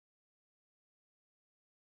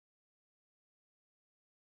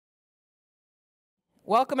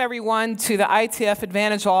Welcome, everyone, to the ITF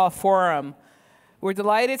Advantage All Forum. We're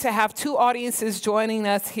delighted to have two audiences joining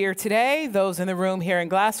us here today, those in the room here in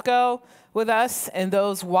Glasgow with us and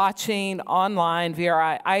those watching online via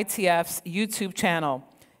our ITF's YouTube channel.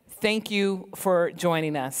 Thank you for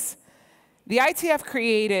joining us. The ITF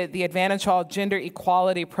created the Advantage All Gender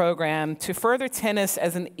Equality Program to further tennis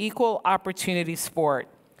as an equal opportunity sport,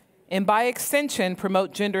 and by extension,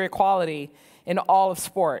 promote gender equality in all of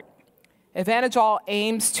sport. Advantage All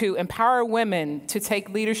aims to empower women to take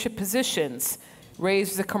leadership positions,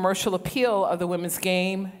 raise the commercial appeal of the women's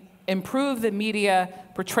game, improve the media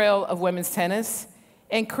portrayal of women's tennis,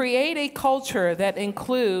 and create a culture that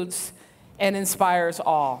includes and inspires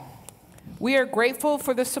all. We are grateful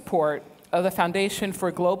for the support of the Foundation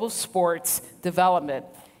for Global Sports Development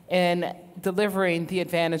in delivering the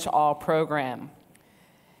Advantage All program.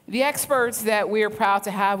 The experts that we are proud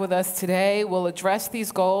to have with us today will address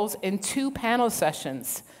these goals in two panel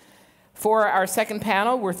sessions. For our second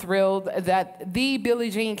panel, we're thrilled that the Billie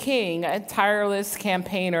Jean King, a tireless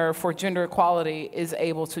campaigner for gender equality, is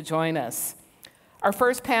able to join us. Our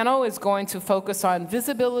first panel is going to focus on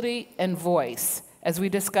visibility and voice as we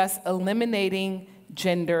discuss eliminating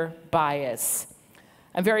gender bias.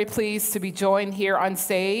 I'm very pleased to be joined here on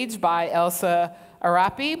stage by Elsa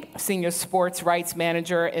Arapi, Senior Sports Rights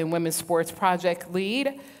Manager and Women's Sports Project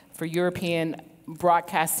Lead for European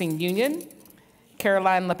Broadcasting Union,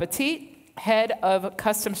 Caroline Lepetit, Head of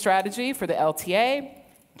Custom Strategy for the LTA,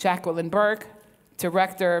 Jacqueline Burke,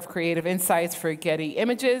 Director of Creative Insights for Getty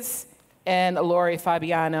Images, and Lori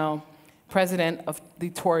Fabiano, President of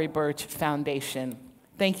the Tory Burch Foundation.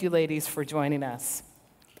 Thank you, ladies, for joining us.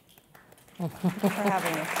 For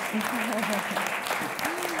having us.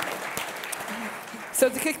 So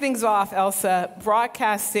to kick things off, Elsa,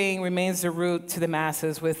 broadcasting remains the route to the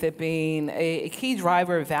masses, with it being a key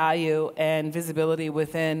driver of value and visibility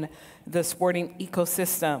within the sporting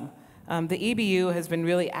ecosystem. The EBU has been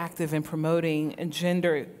really active in promoting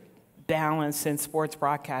gender balance in sports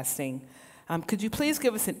broadcasting. Could you please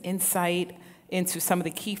give us an insight into some of the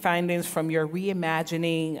key findings from your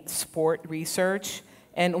reimagining sport research?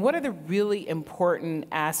 And what are the really important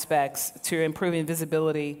aspects to improving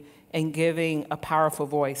visibility and giving a powerful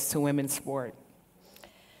voice to women's sport?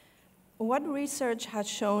 What research has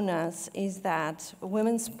shown us is that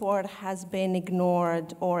women's sport has been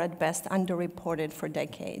ignored or at best underreported for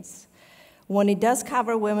decades. When it does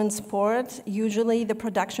cover women's sport, usually the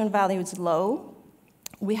production value is low.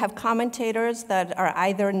 We have commentators that are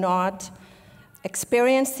either not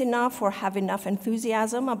experienced enough or have enough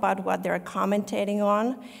enthusiasm about what they're commentating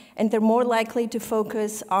on, and they're more likely to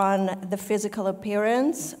focus on the physical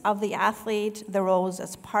appearance of the athlete, the roles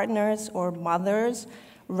as partners or mothers,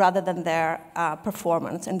 rather than their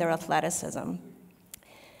performance and their athleticism.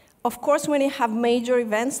 Of course, when you have major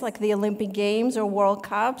events like the Olympic Games or World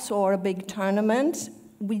Cups or a big tournament,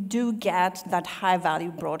 we do get that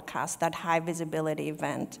high-value broadcast, that high-visibility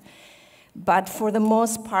event. But for the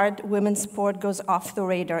most part, women's sport goes off the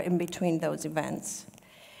radar in between those events.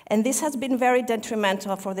 And this has been very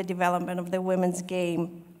detrimental for the development of the women's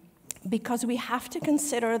game, because we have to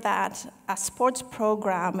consider that a sports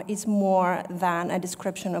program is more than a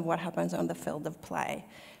description of what happens on the field of play,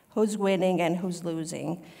 who's winning and who's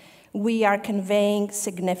losing. We are conveying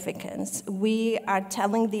significance. We are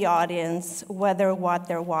telling the audience whether what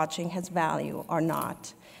they're watching has value or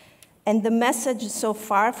not. And the message so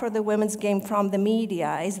far for the women's game from the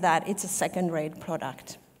media is that it's a second-rate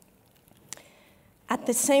product. At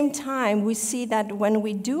the same time, we see that when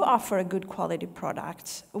we do offer a good quality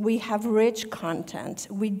product, we have rich content,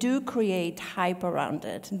 we do create hype around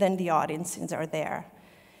it, then the audiences are there.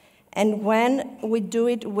 And when we do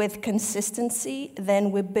it with consistency, then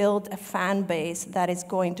we build a fan base that is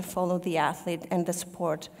going to follow the athlete and the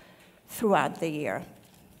sport throughout the year.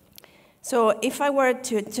 So if I were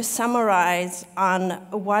to summarize on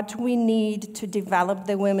what we need to develop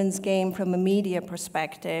the women's game from a media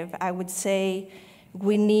perspective, I would say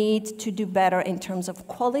we need to do better in terms of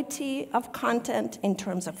quality of content, in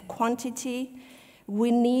terms of quantity.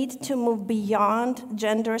 We need to move beyond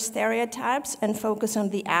gender stereotypes and focus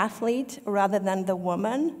on the athlete rather than the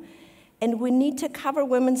woman. And we need to cover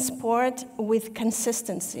women's sport with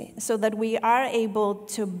consistency so that we are able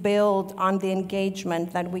to build on the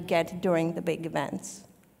engagement that we get during the big events.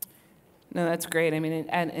 No, that's great. I mean,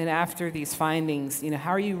 and after these findings,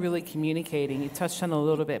 how are you really communicating? You touched on it a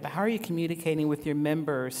little bit, but how are you communicating with your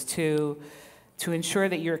members to ensure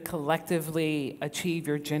that you're collectively achieve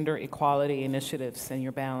your gender equality initiatives and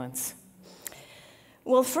your balance?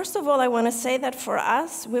 Well, first of all, I want to say that for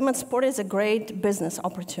us, women's sport is a great business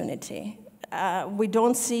opportunity. we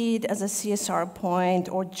don't see it as a CSR point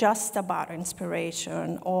or just about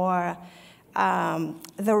inspiration or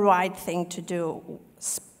the right thing to do.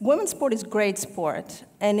 Women's sport is great sport,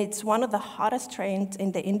 and it's one of the hottest trends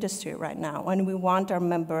in the industry right now, and we want our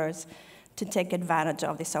members to take advantage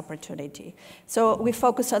of this opportunity. So we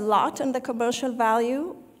focus a lot on the commercial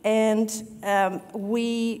value, and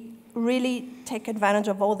we really take advantage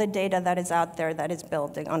of all the data that is out there that is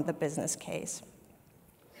building on the business case.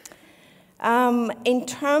 In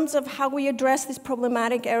terms of how we address these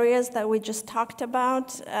problematic areas that we just talked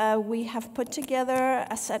about, we have put together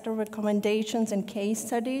a set of recommendations and case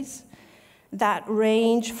studies that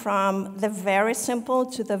range from the very simple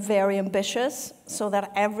to the very ambitious, so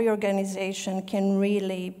that every organization can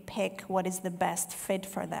really pick what is the best fit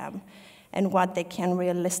for them and what they can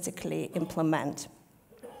realistically implement.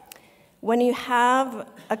 When you have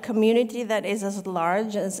a community that is as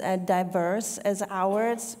large and diverse as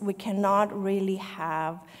ours, we cannot really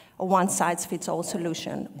have a one-size-fits-all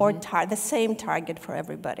solution or the same target for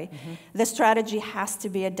everybody. The strategy has to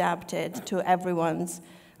be adapted to everyone's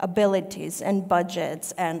abilities and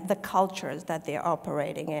budgets and the cultures that they're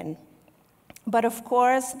operating in. But of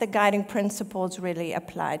course, the guiding principles really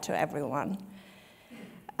apply to everyone.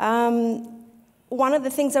 One of the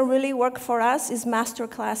things that really work for us is master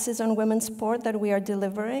classes on women's sport that we are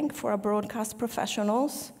delivering for our broadcast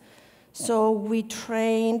professionals. So we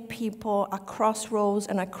train people across roles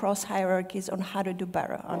and across hierarchies on how to do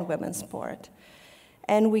better on women's sport.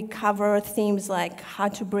 And we cover themes like how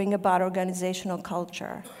to bring about organizational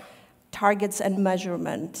culture, targets and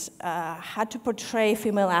measurement, how to portray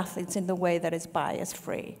female athletes in the way that is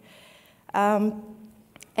bias-free.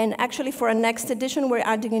 And actually, for our next edition, we're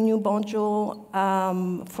adding a new module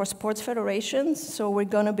for sports federations. So we're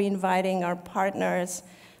going to be inviting our partners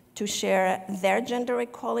to share their gender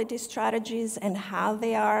equality strategies and how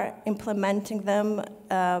they are implementing them,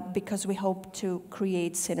 because we hope to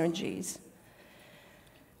create synergies.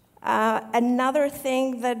 Another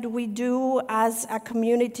thing that we do as a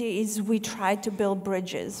community is we try to build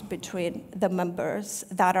bridges between the members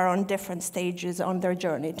that are on different stages on their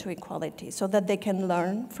journey to equality so that they can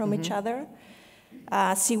learn from each other,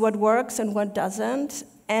 see what works and what doesn't.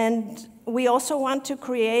 And we also want to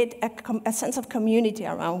create a sense of community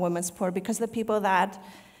around women's sport, because the people that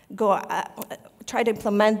go try to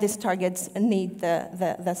implement these targets need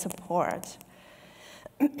the support.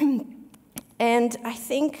 And I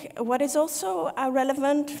think what is also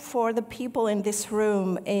relevant for the people in this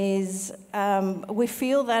room is we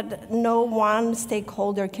feel that no one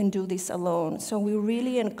stakeholder can do this alone. So we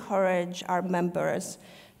really encourage our members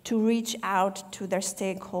to reach out to their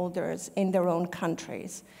stakeholders in their own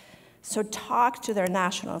countries. So talk to their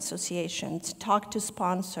national associations, talk to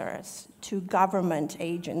sponsors, to government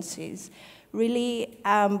agencies. Really,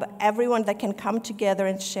 everyone that can come together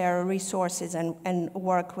and share resources and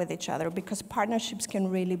work with each other, because partnerships can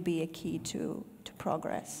really be a key to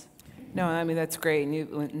progress. No, I mean, that's great.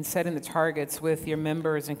 And in setting the targets with your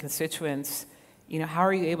members and constituents, how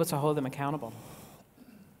are you able to hold them accountable?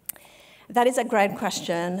 That is a great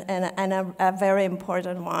question and a very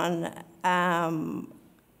important one.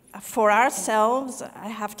 For ourselves, I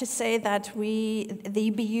have to say that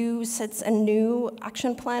the EBU sets a new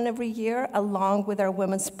action plan every year along with our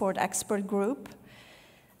women's sport expert group,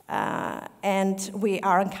 and we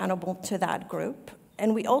are accountable to that group.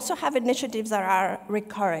 And we also have initiatives that are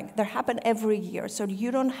recurring. They happen every year, so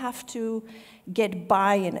you don't have to get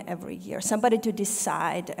buy-in every year, somebody to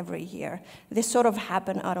decide every year. They sort of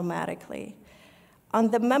happen automatically. On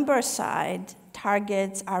the member side,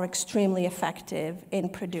 targets are extremely effective in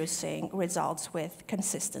producing results with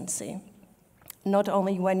consistency, not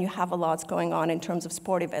only when you have a lot going on in terms of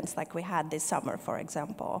sport events like we had this summer, for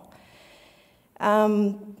example.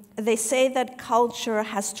 They say that culture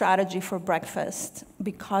has strategy for breakfast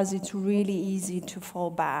because it's really easy to fall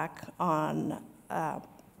back on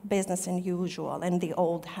business as usual and the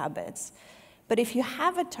old habits. But if you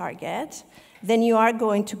have a target, then you are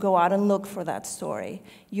going to go out and look for that story.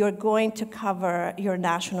 You're going to cover your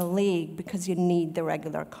national league because you need the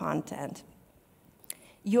regular content.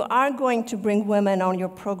 You are going to bring women on your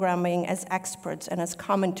programming as experts and as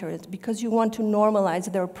commenters because you want to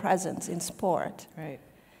normalize their presence in sport. Right.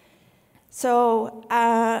 So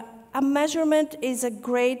a measurement is a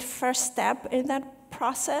great first step in that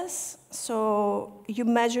process. So you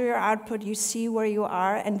measure your output, you see where you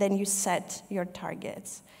are, and then you set your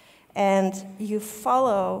targets. And you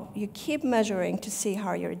keep measuring to see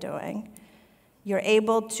how you're doing. You're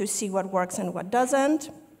able to see what works and what doesn't,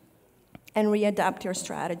 and readapt your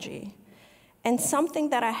strategy. And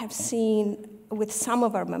something that I have seen with some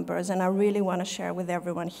of our members, and I really want to share with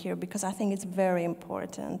everyone here because I think it's very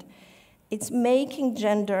important. It's making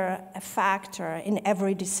gender a factor in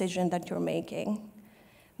every decision that you're making,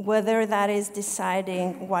 whether that is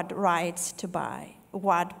deciding what rights to buy,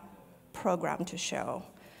 what program to show,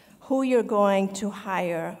 who you're going to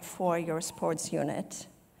hire for your sports unit.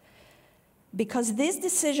 Because these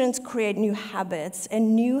decisions create new habits,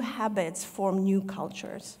 and new habits form new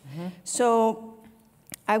cultures. Mm-hmm. So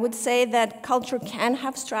I would say that culture can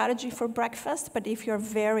have strategy for breakfast, but if you're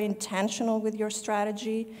very intentional with your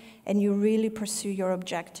strategy and you really pursue your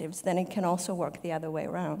objectives, then it can also work the other way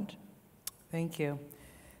around. Thank you.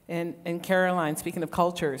 And Caroline, speaking of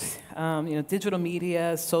cultures, digital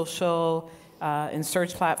media, social, and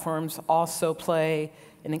search platforms also play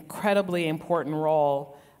an incredibly important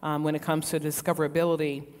role when it comes to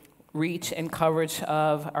discoverability, reach, and coverage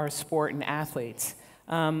of our sport and athletes.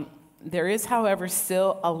 There is, however,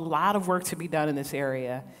 still a lot of work to be done in this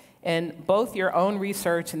area. And both your own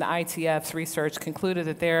research and the ITF's research concluded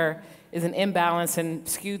that there is an imbalance and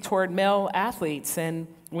skew toward male athletes. And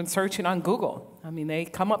when searching on Google, they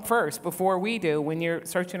come up first before we do when you're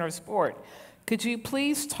searching our sport. Could you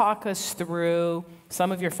please talk us through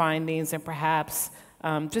some of your findings and perhaps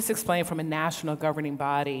just explain from a national governing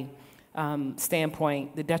body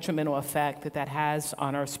standpoint the detrimental effect that has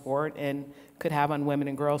on our sport and could have on women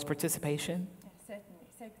and girls' participation? Yeah, certainly.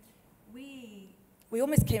 So we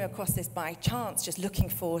almost came across this by chance, just looking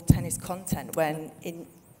for tennis content when in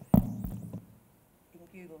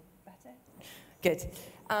Google. Better? Good.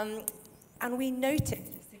 And we noticed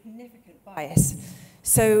a significant bias.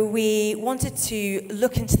 So we wanted to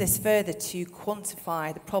look into this further to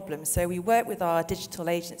quantify the problem. So we worked with our digital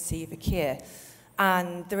agency, Vakir,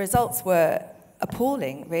 and the results were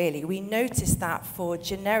appalling, really. We noticed that for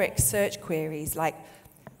generic search queries like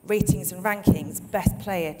ratings and rankings, best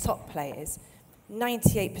player, top players,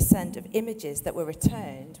 98% of images that were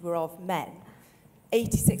returned were of men.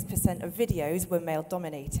 86% of videos were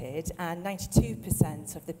male-dominated, and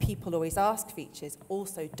 92% of the People Always Ask features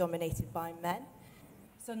also dominated by men.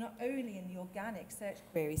 So not only in the organic search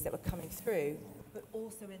queries that were coming through, but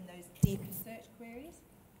also in those deeper search queries.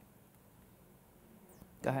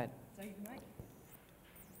 Go ahead. So you might.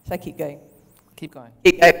 Should I keep going? Keep going.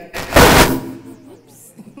 Keep going.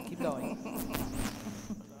 Oops. Keep going.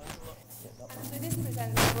 So this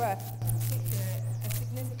presents for us a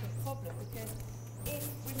significant problem, because if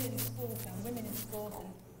women in sport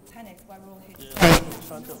and tennis, where we're all here today,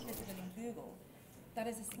 are not visible in Google, that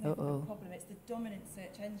is a significant problem. It's the dominant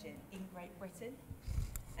search engine in Great Britain.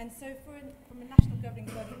 And so from a national governing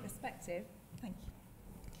body perspective, thank you.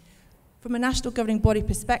 From a national governing body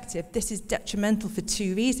perspective, this is detrimental for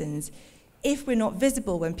two reasons. If we're not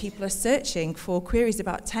visible when people are searching for queries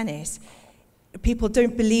about tennis, people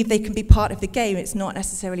don't believe they can be part of the game. It's not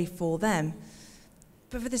necessarily for them.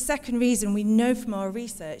 But for the second reason, we know from our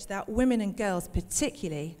research that women and girls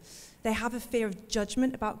particularly, they have a fear of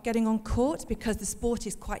judgment about getting on court because the sport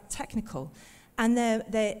is quite technical. And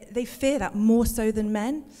they fear that more so than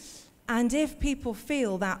men. And if people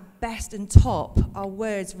feel that best and top are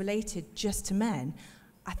words related just to men,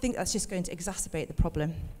 I think that's just going to exacerbate the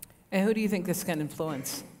problem. And who do you think this can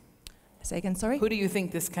influence? Say again, sorry? Who do you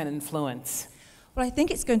think this can influence? Well, I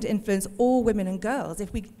think it's going to influence all women and girls.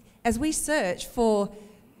 As we search for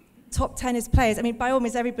top tennis players, by all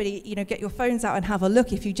means, everybody, get your phones out and have a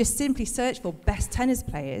look. If you just simply search for best tennis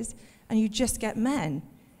players and you just get men,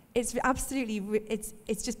 it's absolutely,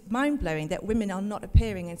 it's just mind-blowing that women are not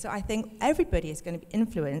appearing. And so I think everybody is going to be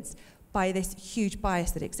influenced by this huge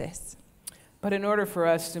bias that exists. But in order for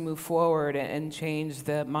us to move forward and change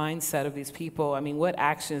the mindset of these people, what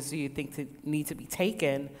actions do you think need to be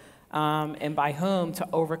taken and by whom to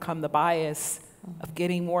overcome the bias of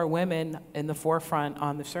getting more women in the forefront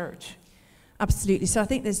on the search? Absolutely. So I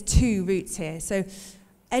think there's two routes here. So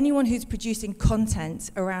anyone who's producing content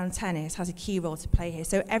around tennis has a key role to play here.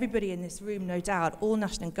 So everybody in this room, no doubt, all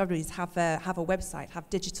national governments have a website, have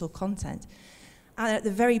digital content. And at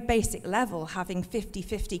the very basic level, having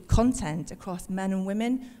 50-50 content across men and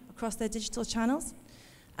women across their digital channels.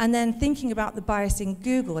 And then thinking about the bias in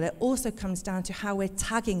Google, it also comes down to how we're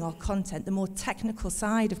tagging our content, the more technical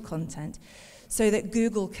side of content, so that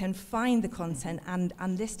Google can find the content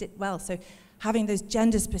and list it well. So having those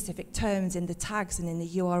gender-specific terms in the tags and in the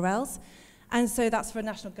URLs. And so that's for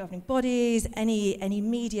national governing bodies, any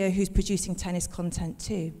media who's producing tennis content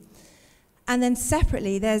too. And then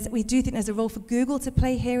separately, we do think there's a role for Google to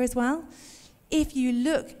play here as well. If you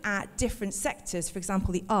look at different sectors, for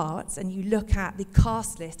example, the arts, and you look at the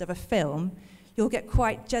cast list of a film, you'll get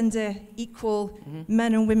quite gender equal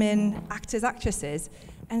men and women, actors, actresses.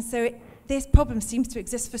 And so this problem seems to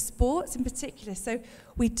exist for sports in particular. So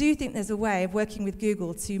we do think there's a way of working with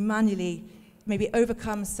Google to manually maybe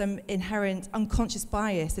overcome some inherent unconscious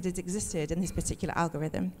bias that has existed in this particular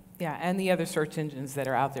algorithm. Yeah, and the other search engines that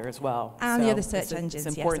are out there as well. And the other search engines,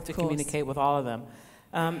 It's important to communicate with all of them.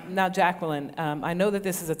 Now, Jacqueline, I know that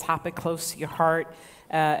this is a topic close to your heart,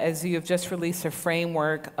 as you have just released a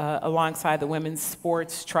framework alongside the Women's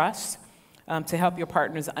Sports Trust to help your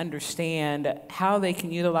partners understand how they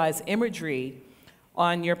can utilize imagery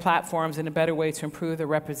on your platforms in a better way to improve the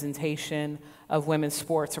representation of women's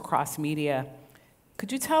sports across media.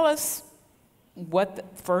 Could you tell us what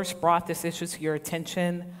first brought this issue to your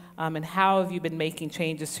attention, and how have you been making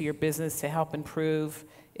changes to your business to help improve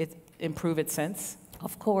it since?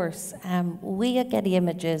 Of course. We at Getty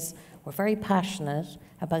Images, we're very passionate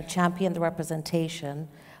about championing the representation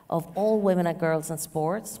of all women and girls in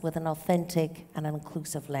sports with an authentic and an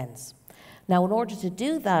inclusive lens. Now, in order to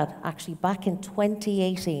do that, actually back in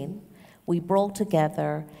 2018, we brought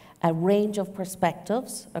together a range of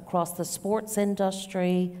perspectives across the sports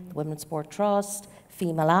industry, the Women's Sport Trust,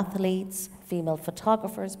 female athletes, female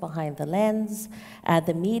photographers behind the lens,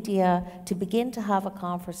 the media, to begin to have a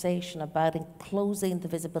conversation about closing the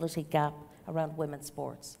visibility gap around women's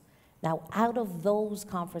sports. Now, out of those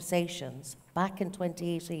conversations, back in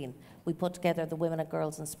 2018, we put together the Women and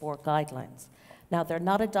Girls in Sport Guidelines. Now, they're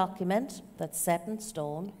not a document that's set in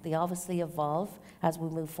stone. They obviously evolve as we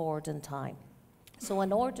move forward in time. So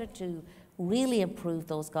in order to really improve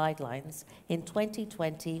those guidelines, in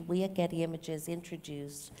 2020, we at Getty Images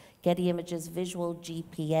introduced Getty Images Visual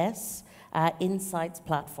GPS Insights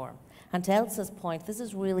platform. And to Elsa's point, this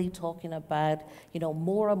is really talking about,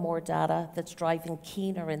 more and more data that's driving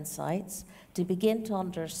keener insights to begin to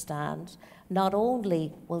understand not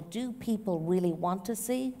only, well, do people really want to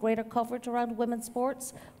see greater coverage around women's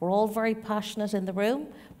sports? We're all very passionate in the room,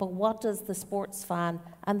 but what does the sports fan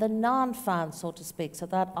and the non-fan, so to speak, so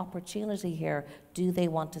that opportunity here, do they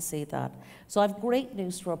want to see that? So I have great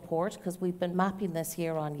news to report, because we've been mapping this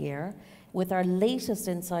year on year. With our latest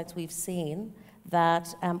insights, we've seen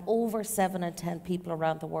that over 7 in 10 people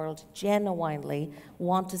around the world genuinely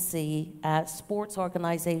want to see sports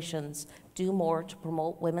organizations do more to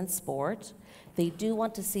promote women's sport. They do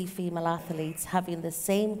want to see female athletes having the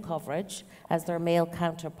same coverage as their male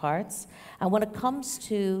counterparts. And when it comes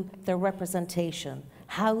to their representation,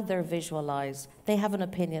 how they're visualized, they have an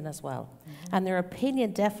opinion as well. Mm-hmm. And their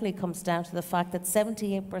opinion definitely comes down to the fact that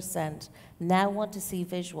 78% now want to see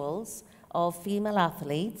visuals of female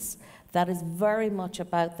athletes that is very much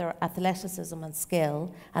about their athleticism and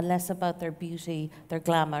skill, and less about their beauty, their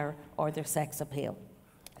glamour, or their sex appeal.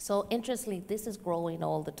 So interestingly, this is growing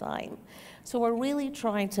all the time. So we're really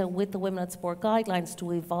trying to, with the Women in Sport Guidelines,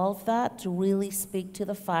 to evolve that, to really speak to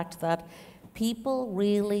the fact that people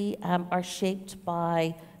really are shaped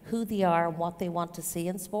by who they are and what they want to see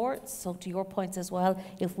in sports. So to your points as well,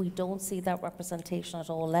 if we don't see that representation at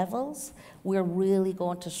all levels, we're really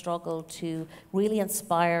going to struggle to really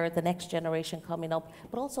inspire the next generation coming up,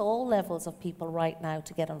 but also all levels of people right now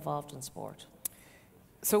to get involved in sport.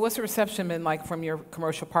 So what's the reception been like from your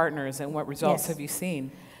commercial partners, and what results have you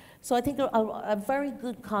seen? So I think a very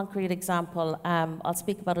good concrete example I'll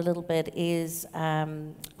speak about a little bit is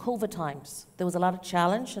COVID times. There was a lot of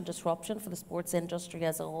challenge and disruption for the sports industry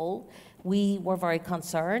as a whole. We were very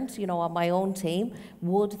concerned, on my own team,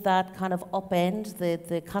 would that kind of upend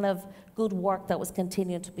the kind of good work that was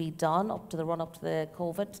continuing to be done up to the run-up to the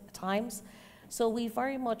COVID times. So we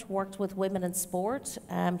very much worked with women in sport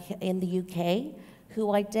in the UK,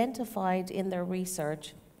 who identified in their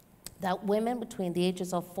research that women between the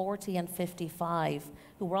ages of 40 and 55,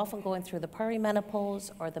 who were often going through the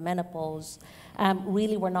perimenopause or the menopause,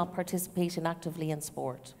 really were not participating actively in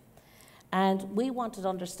sport. And we wanted to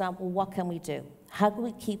understand, well, what can we do? How can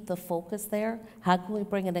we keep the focus there? How can we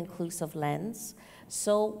bring an inclusive lens?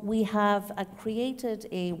 So we have created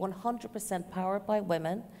a 100% powered by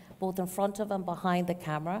women, both in front of and behind the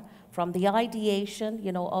camera, from the ideation,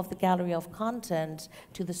 of the gallery of content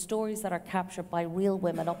to the stories that are captured by real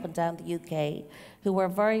women up and down the UK, who were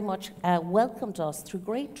very much welcomed us through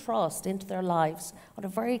great trust into their lives under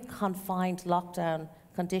very confined lockdown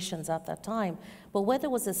conditions at that time. But whether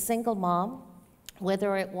it was a single mom,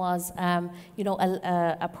 whether it was,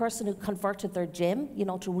 a person who converted their gym,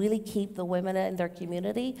 to really keep the women in their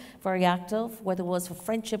community very active, whether it was a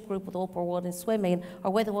friendship group with Oprah Wood in swimming,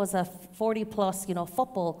 or whether it was a 40-plus,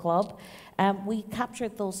 football club, we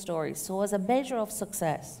captured those stories. So as a measure of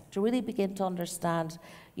success, to really begin to understand,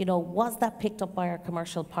 you know, was that picked up by our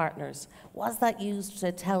commercial partners? Was that used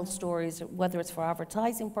to tell stories, whether it's for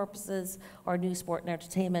advertising purposes or news, sport, and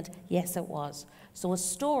entertainment? Yes, it was. So a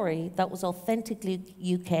story that was authentically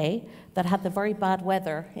UK, that had the very bad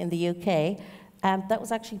weather in the UK, that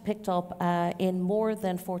was actually picked up in more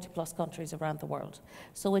than 40 plus countries around the world.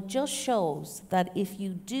 So it just shows that if you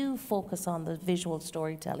do focus on the visual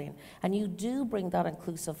storytelling and you do bring that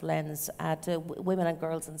inclusive lens to women and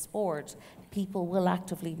girls in sport, people will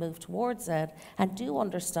actively move towards it and do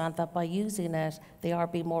understand that by using it, they are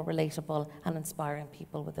being more relatable and inspiring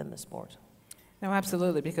people within the sport. No,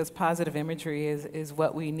 absolutely, because positive imagery is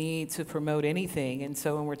what we need to promote anything. And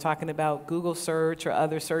so when we're talking about Google search or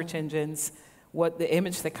other search engines, what the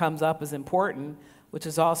image that comes up is important, which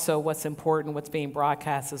is also what's important, what's being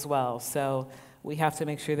broadcast as well. So we have to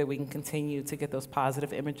make sure that we can continue to get those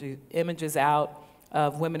positive images out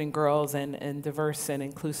of women and girls and diverse and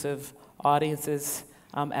inclusive audiences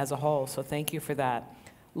as a whole. So thank you for that.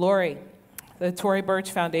 Lori, the Tory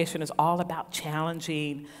Burch Foundation is all about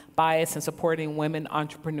challenging bias and supporting women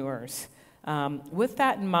entrepreneurs. With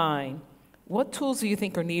that in mind, what tools do you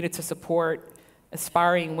think are needed to support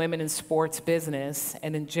aspiring women in sports business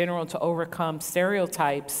and in general to overcome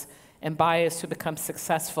stereotypes and bias to become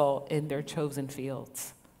successful in their chosen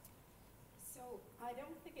fields? So I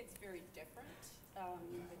don't think it's very different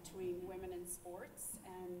between women in sports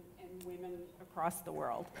and women across the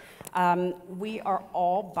world. We are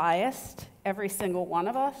all biased, every single one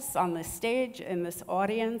of us on this stage, in this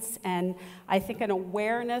audience, and I think an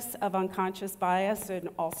awareness of unconscious bias, and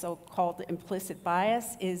also called implicit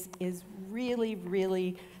bias, is really,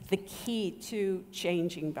 really the key to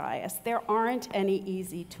changing bias. There aren't any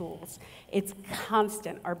easy tools. It's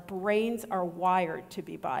constant. Our brains are wired to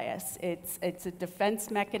be biased. It's a defense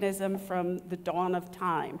mechanism from the dawn of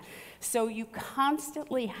time. So you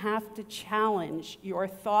constantly have to challenge your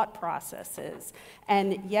thought processes.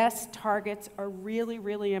 And yes, targets are really,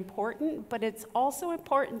 really important, but it's also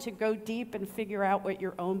important to go deep and figure out what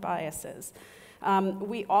your own bias is.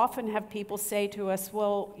 We often have people say to us,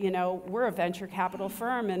 well, you know, we're a venture capital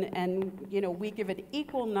firm and you know, we give an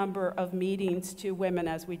equal number of meetings to women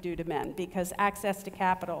as we do to men because access to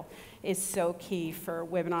capital is so key for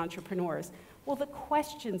women entrepreneurs. Well, the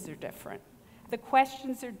questions are different. The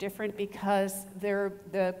questions are different because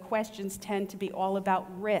the questions tend to be all about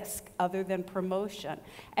risk other than promotion,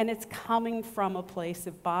 and it's coming from a place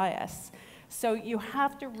of bias. So you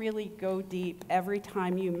have to really go deep every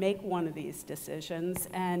time you make one of these decisions,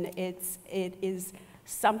 and it is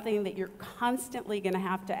something that you're constantly going to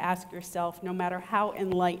have to ask yourself, no matter how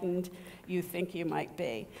enlightened you think you might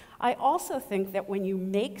be. I also think that when you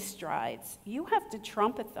make strides, you have to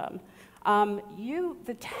trumpet them.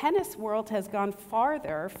 The tennis world has gone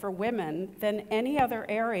farther for women than any other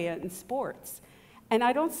area in sports, and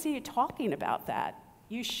I don't see you talking about that.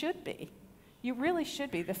 You should be. You really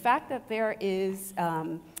should be. The fact that there is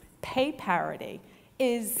pay parity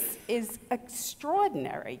is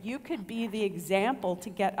extraordinary. You could be the example to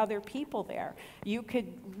get other people there. You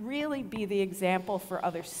could really be the example for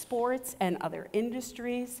other sports and other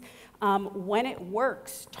industries. When it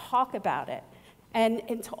works, talk about it.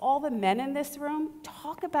 And to all the men in this room,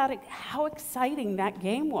 talk about how exciting that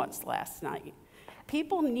game was last night.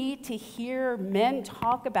 People need to hear men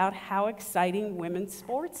talk about how exciting women's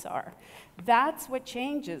sports are. That's what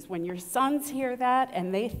changes when your sons hear that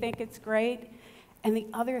and they think it's great. And the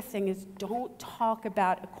other thing is, don't talk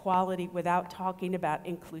about equality without talking about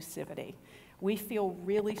inclusivity. We feel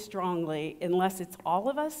really strongly, unless it's all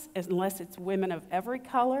of us, unless it's women of every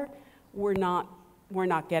color, we're not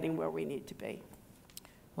getting where we need to be.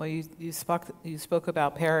 Well, you spoke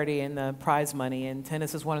about parity and the prize money, and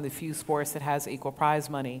tennis is one of the few sports that has equal prize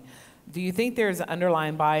money. Do you think there's an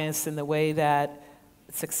underlying bias in the way that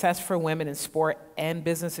success for women in sport and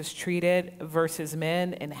business is treated versus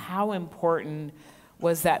men, and how important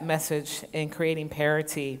was that message in creating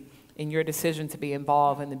parity in your decision to be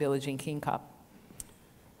involved in the Billie Jean King Cup?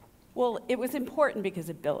 Well, it was important because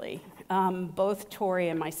of Billie. Both Tori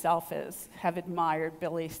and myself have admired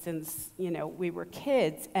Billie since we were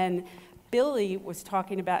kids, and Billie was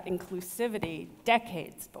talking about inclusivity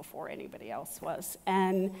decades before anybody else was,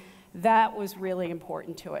 and that was really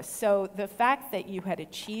important to us. So the fact that you had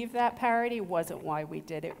achieved that parity wasn't why we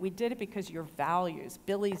did it. We did it because your values,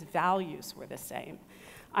 Billie's values, were the same.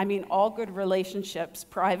 I mean, all good relationships,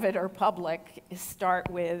 private or public, start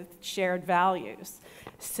with shared values.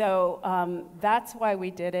 So that's why we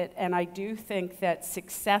did it, and I do think that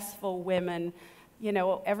successful women you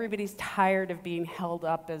know, everybody's tired of being held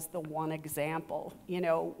up as the one example. You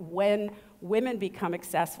know, when women become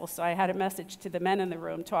successful, so I had a message to the men in the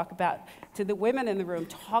room, to the women in the room,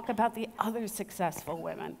 talk about the other successful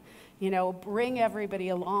women. You know, bring everybody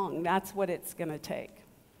along. That's what it's going to take.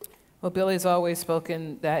 Well, Billy's always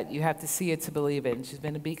spoken that you have to see it to believe it, and she's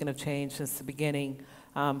been a beacon of change since the beginning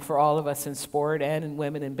for all of us in sport and in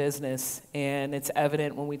women in business. And it's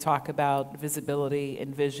evident when we talk about visibility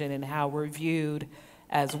and vision and how we're viewed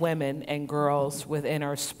as women and girls within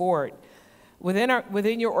our sport.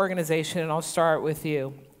 Within your organization, and I'll start with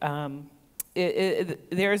you,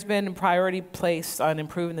 there's been priority placed on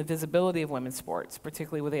improving the visibility of women's sports,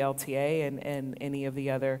 particularly with the LTA and any of the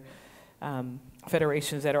other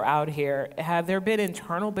federations that are out here. Have there been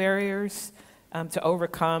internal barriers to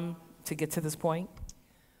overcome to get to this point?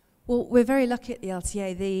 Well, we're very lucky at the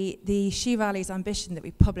LTA. The She Rallies ambition that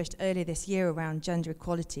we published earlier this year around gender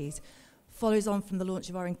equalities follows on from the launch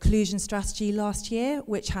of our inclusion strategy last year,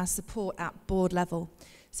 which has support at board level.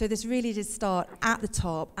 So this really did start at the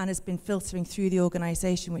top and has been filtering through the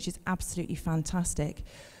organisation, which is absolutely fantastic.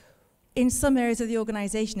 In some areas of the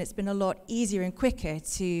organisation, it's been a lot easier and quicker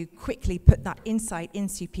to quickly put that insight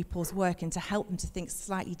into people's work and to help them to think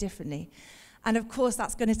slightly differently. And of course,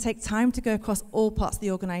 that's going to take time to go across all parts of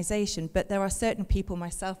the organisation, but there are certain people,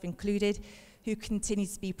 myself included, who continue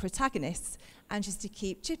to be protagonists and just to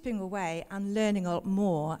keep chipping away and learning a lot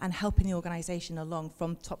more and helping the organisation along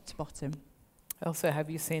from top to bottom. Elsa,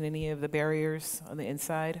 have you seen any of the barriers on the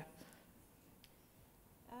inside?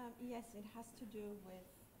 Yes, it has to do with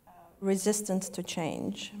resistance to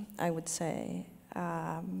change, I would say.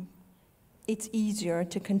 It's easier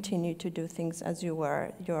to continue to do things as you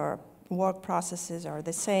were. Your work processes are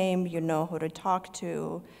the same, you know who to talk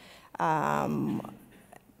to,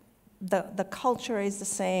 the culture is the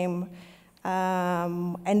same,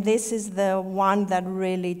 and this is the one that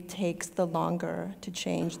really takes the longer to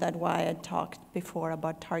change. That's why I talked before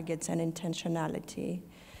about targets and intentionality.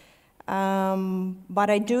 But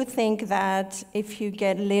I do think that if you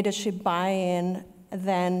get leadership buy-in,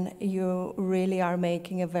 then you really are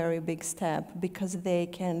making a very big step, because they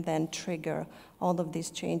can then trigger all of these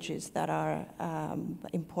changes that are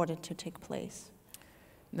important to take place.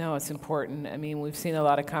 No, it's important. I mean, we've seen a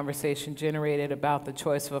lot of conversation generated about the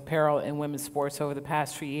choice of apparel in women's sports over the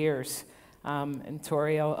past few years. And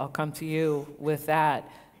Tori, I'll come to you with that.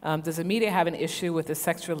 Does the media have an issue with the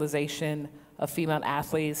sexualization of female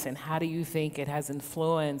athletes, and how do you think it has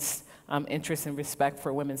influenced interest and respect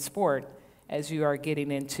for women's sport as you are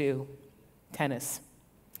getting into tennis?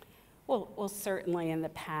 Well, certainly in the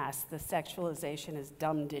past, the sexualization has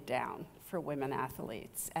dumbed it down for women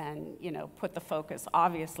athletes and, you know, put the focus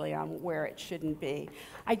obviously on where it shouldn't be.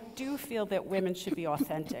 I do feel that women should be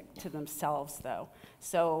authentic to themselves, though.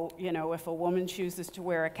 So, you know, if a woman chooses to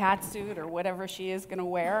wear a catsuit or whatever she is going to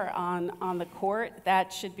wear on the court,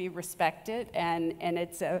 that should be respected, and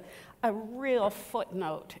it's a real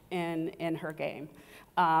footnote in her game.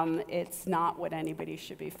 It's not what anybody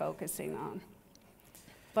should be focusing on.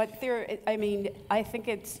 But I mean, I think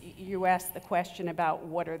you asked the question about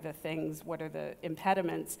what are the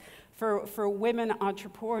impediments. For women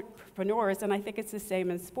entrepreneurs, and I think it's the same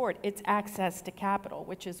in sport, it's access to capital,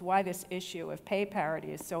 which is why this issue of pay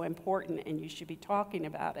parity is so important, and you should be talking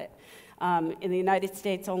about it. In the United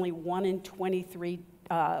States, only 1 in 23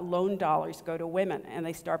 loan dollars go to women, and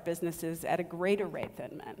they start businesses at a greater rate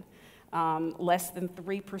than men. Less than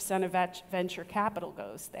 3% of venture capital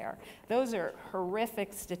goes there. Those are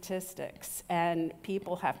horrific statistics, and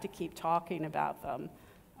people have to keep talking about them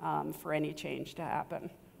for any change to happen.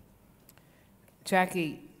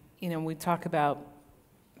 Jackie, you know, we talk about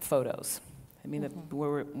photos. I mean,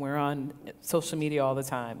 we're on social media all the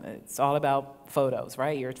time. It's all about photos,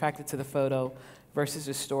 right? You're attracted to the photo versus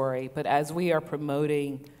the story. But as we are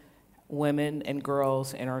promoting women and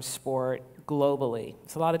girls in our sport globally,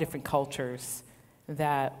 it's a lot of different cultures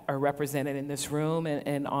that are represented in this room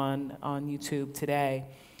and on YouTube today.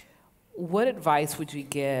 What advice would you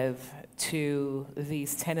give to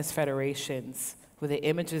these tennis federations with the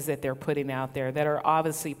images that they're putting out there that are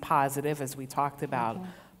obviously positive, as we talked about,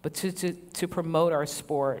 but to promote our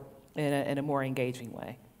sport in a more engaging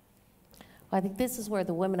way? Well, I think this is where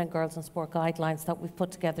the Women and Girls in Sport guidelines that we've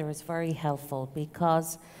put together is very helpful,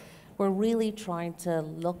 because we're really trying to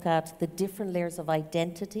look at the different layers of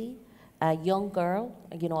identity a young girl,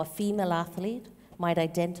 you know, a female athlete might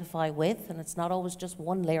identify with, and it's not always just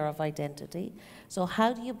one layer of identity. So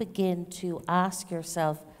how do you begin to ask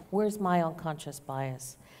yourself, where's my unconscious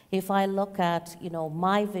bias? If I look at, you know,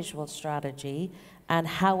 my visual strategy and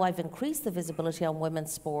how I've increased the visibility on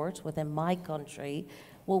women's sport within my country,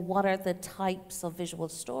 well, what are the types of visual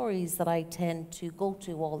stories that I tend to go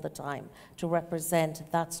to all the time to represent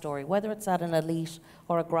that story, whether it's at an elite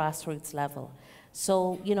or a grassroots level.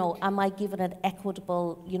 So, you know, am I given an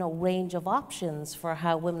equitable, you know, range of options for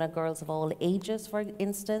how women and girls of all ages, for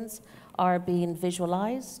instance, are being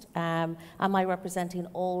visualized? Am I representing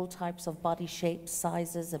all types of body shapes,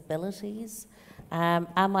 sizes, abilities?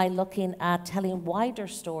 Am I looking at telling wider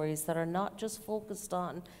stories that are not just focused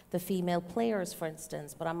on the female players, for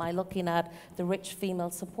instance, but am I looking at the rich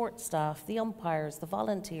female support staff, the umpires, the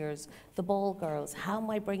volunteers, the ball girls? How am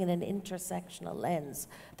I bringing an intersectional lens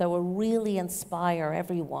that will really inspire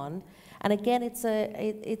everyone? And again, it's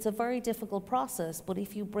a very difficult process, but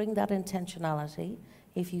if you bring that intentionality,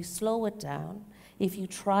 if you slow it down, if you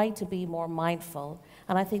try to be more mindful,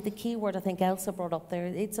 and I think the key word I think Elsa brought up there,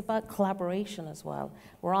 it's about collaboration as well.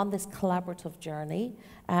 We're on this collaborative journey.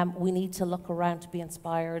 We need to look around to be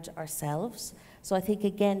inspired ourselves. So I think,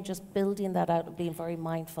 again, just building that out and being very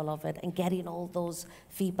mindful of it and getting all those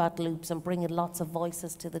feedback loops and bringing lots of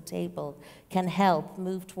voices to the table can help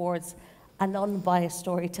move towards an unbiased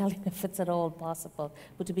storytelling if it's at all possible,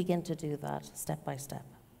 but to begin to do that step by step.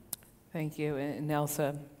 Thank you. And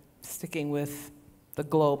Elsa, sticking with the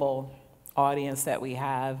global audience that we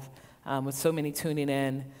have, with so many tuning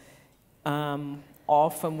in, all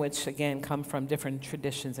from which, again, come from different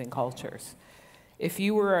traditions and cultures. If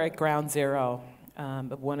you were at ground zero,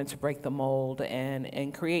 but wanted to break the mold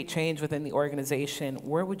and create change within the organization,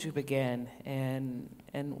 where would you begin, and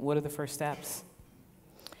what are the first steps?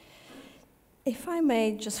 If I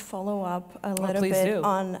may just follow up a little bit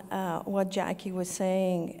on what Jackie was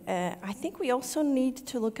saying, I think we also need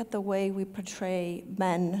to look at the way we portray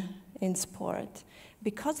men in sport,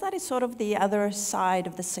 because that is sort of the other side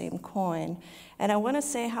of the same coin. And I want to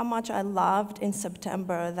say how much I loved in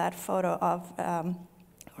September that photo of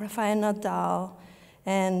Rafael Nadal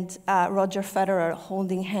and Roger Federer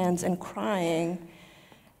holding hands and crying.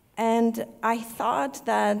 And I thought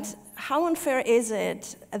that how unfair is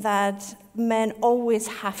it that men always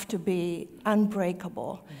have to be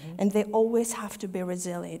unbreakable, and they always have to be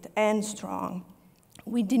resilient and strong.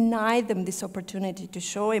 We deny them this opportunity to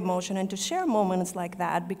show emotion and to share moments like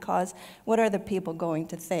that, because what are the people going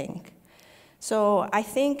to think? So I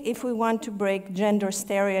think if we want to break gender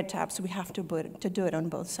stereotypes, we have to do it on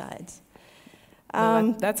both sides.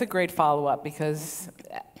 No, that's a great follow-up, because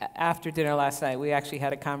after dinner last night, we actually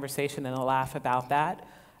had a conversation and a laugh about that.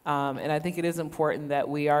 And I think it is important that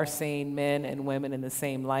we are seeing men and women in the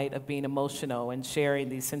same light of being emotional and sharing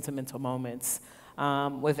these sentimental moments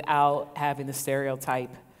without having the stereotype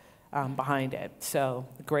behind it. So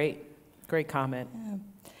great comment.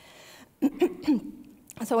 Yeah.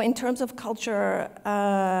 So in terms of culture,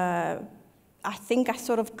 I think I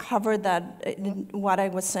sort of covered that in what I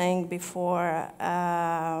was saying before.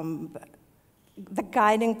 The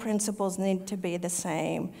guiding principles need to be the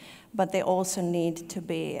same, but they also need to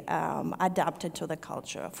be adapted to the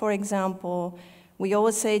culture. For example, we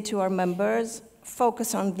always say to our members,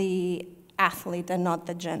 focus on the athlete and not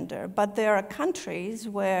the gender. But there are countries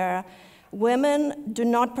where women do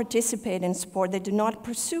not participate in sport, they do not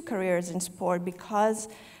pursue careers in sport, because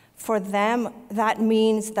for them that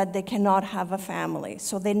means that they cannot have a family.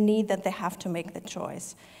 So they have to make the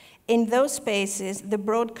choice. In those spaces, the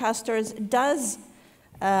broadcasters does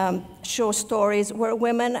show stories where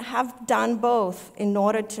women have done both in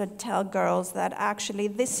order to tell girls that actually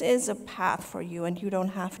this is a path for you and you don't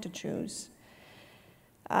have to choose.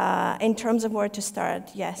 In terms of where to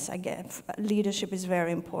start, yes, again, leadership is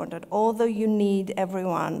very important. Although you need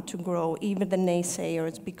everyone to grow, even the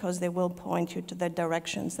naysayers, because they will point you to the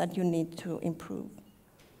directions that you need to improve.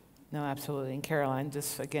 No, absolutely. And Caroline,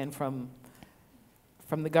 just again from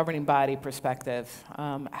the governing body perspective,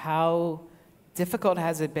 how difficult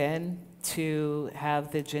has it been to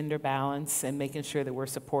have the gender balance and making sure that we're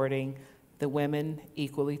supporting the women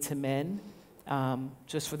equally to men,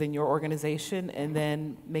 just within your organization, and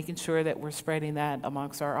then making sure that we're spreading that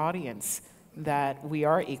amongst our audience, that we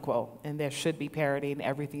are equal and there should be parity in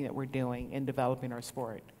everything that we're doing in developing our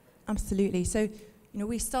sport? Absolutely. So,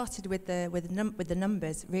 we started with the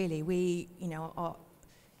numbers. Really, we are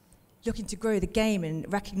looking to grow the game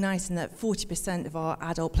and recognizing that 40% of our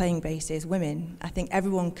adult playing base is women. I think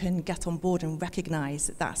everyone can get on board and recognize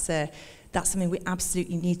that that's something we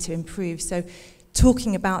absolutely need to improve. So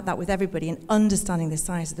talking about that with everybody and understanding the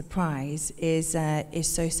size of the prize is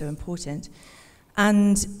so important.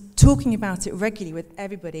 And talking about it regularly with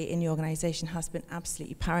everybody in the organization has been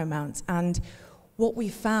absolutely paramount. And what we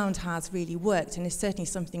found has really worked, and is certainly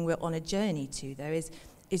something we're on a journey to, though,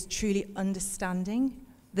 is truly understanding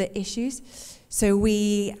the issues. So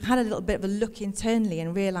we had a little bit of a look internally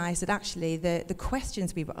and realised that actually the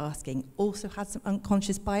questions we were asking also had some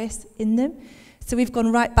unconscious bias in them. So we've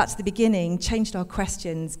gone right back to the beginning, changed our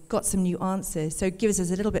questions, got some new answers. So it gives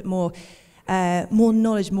us a little bit more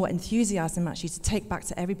knowledge, more enthusiasm actually to take back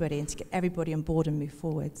to everybody and to get everybody on board and move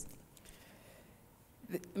forwards.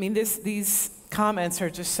 I mean, these comments are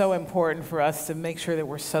just so important for us to make sure that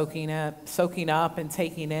we're soaking up and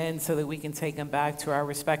taking in so that we can take them back to our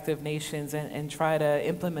respective nations and try to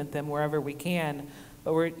implement them wherever we can.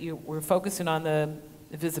 But we're focusing on the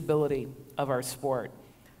visibility of our sport.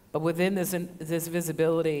 But within this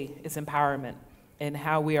visibility is empowerment and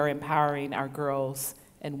how we are empowering our girls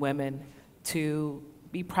and women to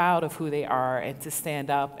be proud of who they are and to stand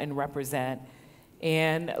up and represent.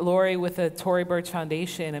 And Lori, with the Tory Burch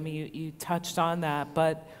Foundation, I mean, you touched on that,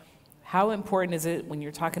 but how important is it when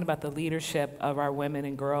you're talking about the leadership of our women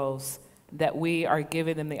and girls that we are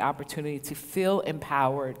giving them the opportunity to feel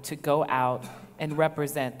empowered to go out and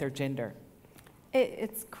represent their gender?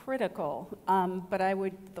 It's critical, but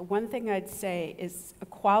the one thing I'd say is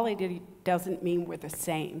equality doesn't mean we're the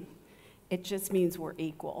same. It just means we're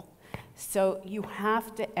equal. So you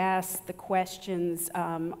have to ask the questions.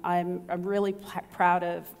 I'm really proud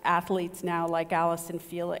of athletes now like Allison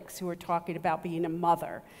Felix who are talking about being a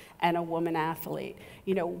mother and a woman athlete.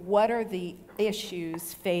 You know, what are the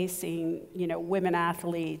issues facing, you know, women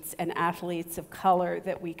athletes and athletes of color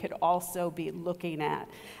that we could also be looking at?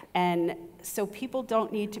 And so people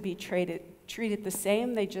don't need to be treated the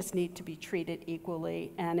same, they just need to be treated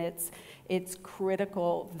equally. And it's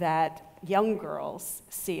critical that young girls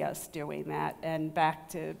see us doing that. And back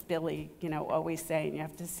to Billy, you know, always saying you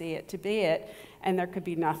have to see it to be it, and there could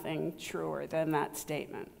be nothing truer than that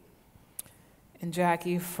statement. And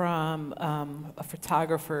Jackie, from a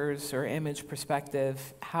photographer's or image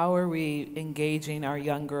perspective, how are we engaging our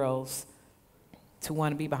young girls to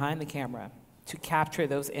want to be behind the camera, to capture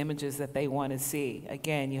those images that they want to see?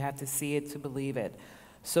 Again, you have to see it to believe it.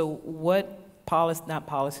 So what not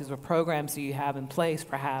policies, but programs do you have in place,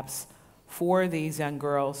 perhaps, for these young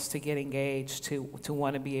girls to get engaged, to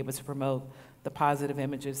want to be able to promote the positive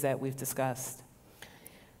images that we've discussed?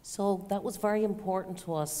 So that was very important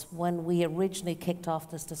to us when we originally kicked off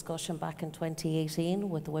this discussion back in 2018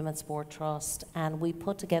 with the Women's Sport Trust, and we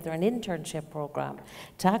put together an internship program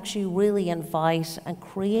to actually really invite and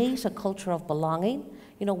create a culture of belonging,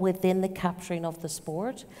 you know, within the capturing of the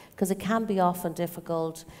sport, because it can be often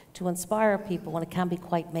difficult to inspire people when it can be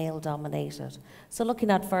quite male dominated. So looking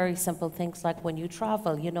at very simple things like when you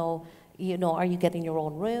travel, you know, are you getting your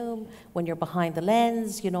own room? When you're behind the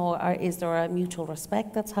lens, you know, is there a mutual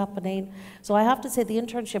respect that's happening? So I have to say the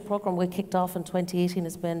internship program we kicked off in 2018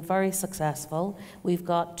 has been very successful. We've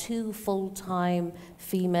got 2 full-time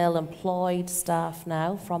female employed staff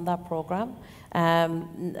now from that program.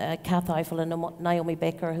 Kath Eiffel and Naomi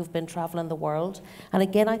Baker, who've been traveling the world. And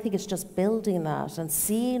again, I think it's just building that and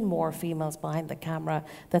seeing more females behind the camera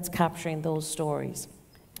that's capturing those stories.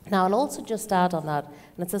 Now, I'll also just add on that,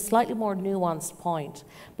 and it's a slightly more nuanced point,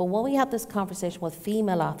 but when we had this conversation with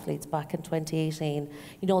female athletes back in 2018,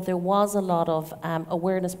 you know, there was a lot of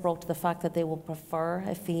awareness brought to the fact that they would prefer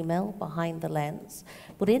a female behind the lens.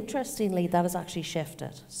 But interestingly, that has actually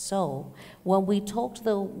shifted. So when we talked to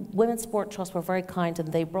the Women's Sport Trust, were very kind,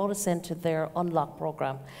 and they brought us into their Unlock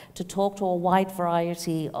program to talk to a wide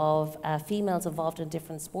variety of females involved in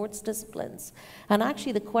different sports disciplines. And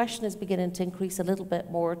actually, the question is beginning to increase a little bit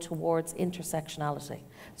more towards intersectionality.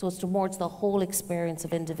 So it's towards the whole experience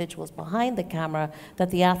of individuals behind the camera that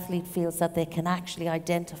the athlete feels that they can actually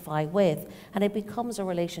identify with. And it becomes a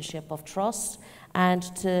relationship of trust, and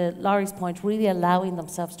to Laurie's point, really allowing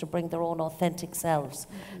themselves to bring their own authentic selves.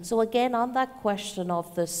 Mm-hmm. So again, on that question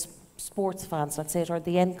of the sports fans, let's say it, or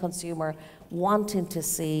the end consumer wanting to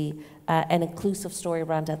see an inclusive story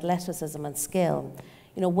around athleticism and skill,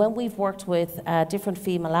 you know, when we've worked with different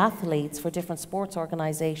female athletes for different sports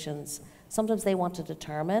organizations, sometimes they want to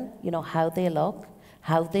determine, you know, how they look,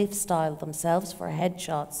 how they've styled themselves for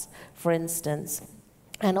headshots, for instance,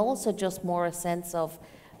 and also just more a sense of,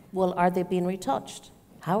 well, are they being retouched?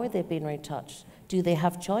 How are they being retouched? Do they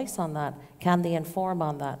have choice on that? Can they inform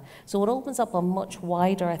on that? So it opens up a much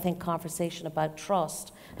wider, I think, conversation about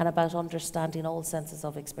trust and about understanding all senses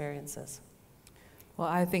of experiences. Well,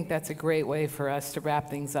 I think that's a great way for us to wrap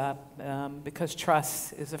things up, because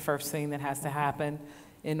trust is the first thing that has to happen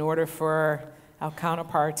in order for our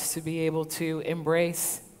counterparts to be able to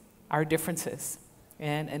embrace our differences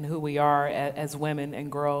and who we are as women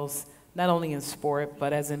and girls, not only in sport,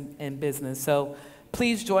 but as in business. So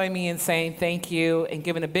please join me in saying thank you and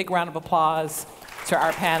giving a big round of applause to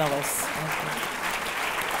our panelists.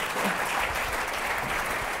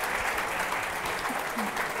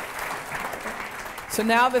 So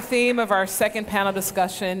now the theme of our second panel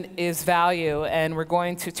discussion is value, and we're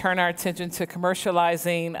going to turn our attention to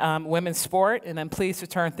commercializing women's sport, and I'm pleased to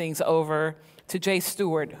turn things over to Jay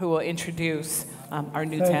Stewart, who will introduce our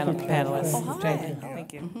new panelists. Oh, hi. Jay,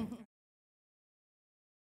 thank you.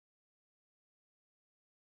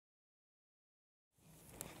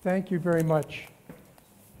 Thank you very much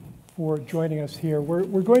for joining us here.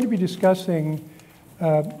 We're going to be discussing,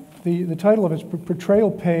 the title of it is Portrayal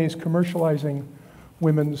Pays, Commercializing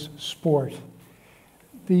Women's Sport.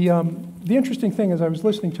 The interesting thing is I was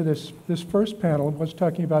listening to this first panel, was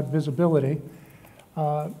talking about visibility.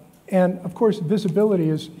 And of course, visibility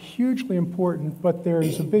is hugely important, but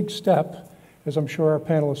there's a big step, as I'm sure our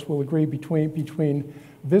panelists will agree, between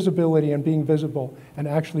visibility and being visible and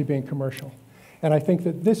actually being commercial. And I think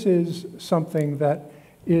that this is something that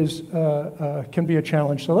is, can be a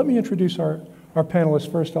challenge. So let me introduce our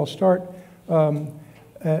panelists first. I'll start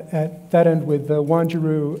at that end with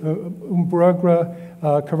Wanjiru Umbragra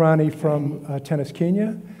Karani from Tennis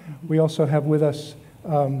Kenya. We also have with us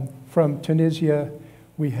from Tunisia,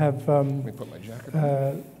 we have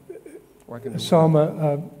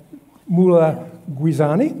Salma Mula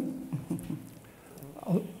Guizani.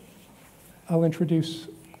 I'll introduce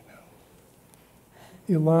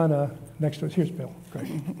Ilana next to us. Here's Bill. Great.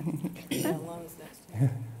 Ilana's next to me.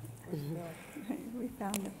 Where's Bill? We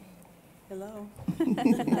found it. Hello.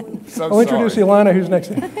 I'll introduce Ilana, who's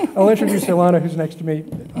next. I'll introduce Ilana, who's next to me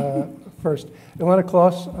first. Ilana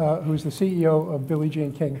Kloss, who's the CEO of Billie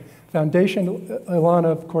Jean King Foundation. Ilana,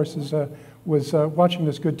 of course, was watching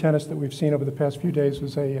this good tennis that we've seen over the past few days.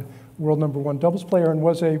 Was a world #1 doubles player and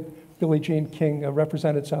was a Billie Jean King,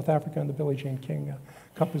 represented South Africa in the Billie Jean King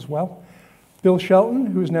Cup as well. Bill Shelton,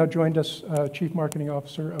 who has now joined us, Chief Marketing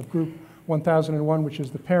Officer of Group 1001, which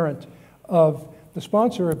is the parent of the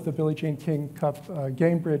sponsor of the Billie Jean King Cup,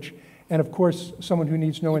 Gamebridge, and of course, someone who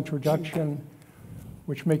needs no introduction,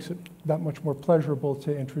 which makes it that much more pleasurable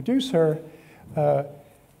to introduce her.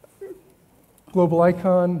 Global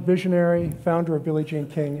icon, visionary, founder of Billie Jean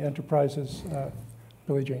King Enterprises,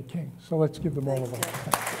 Billie Jean King. So let's give them all a round.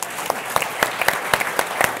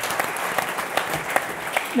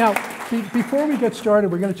 Now, before we get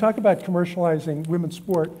started, we're going to talk about commercializing women's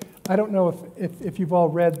sport. I don't know if you've all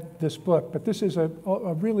read this book, but this is a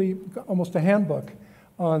really almost a handbook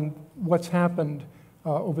on what's happened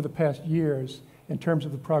over the past years in terms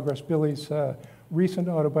of the progress. Billie's recent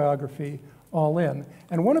autobiography, All In.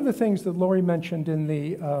 And one of the things that Lori mentioned in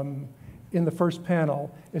the first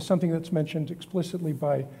panel is something that's mentioned explicitly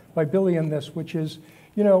by Billie in this, which is,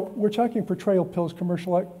 you know, we're talking portrayal pays,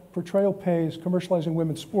 commercializing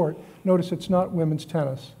women's sport. Notice it's not women's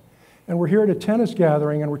tennis. And we're here at a tennis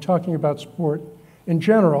gathering and we're talking about sport in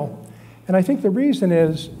general. And I think the reason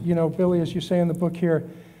is, you know, Billie, as you say in the book here,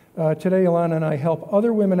 today Ilana and I help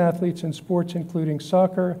other women athletes in sports including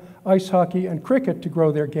soccer, ice hockey, and cricket to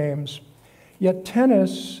grow their games. Yet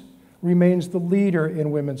tennis remains the leader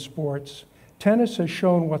in women's sports. Tennis has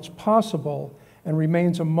shown what's possible and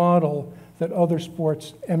remains a model that other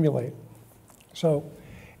sports emulate. So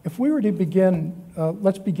if we were to begin,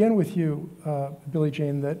 let's begin with you, Billie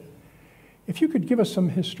Jean, that if you could give us some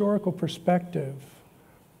historical perspective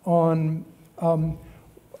on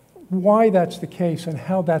why that's the case and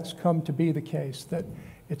how that's come to be the case, that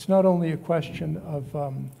it's not only a question of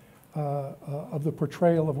the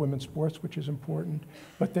portrayal of women's sports, which is important,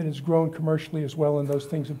 but that it's grown commercially as well, and those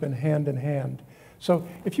things have been hand in hand. So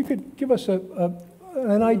if you could give us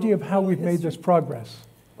an idea of how we've made this progress.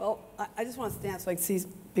 Well, I just want to stand so I can see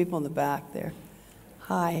people in the back there.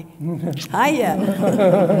 Hi. Hiya.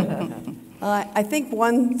 I think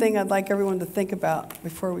one thing I'd like everyone to think about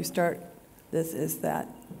before we start this is that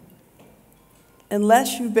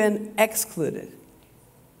unless you've been excluded,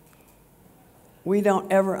 we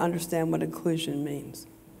don't ever understand what inclusion means.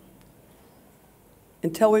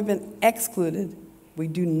 Until we've been excluded, we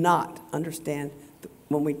do not understand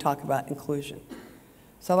when we talk about inclusion.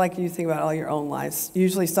 So I'd like you to think about all your own lives.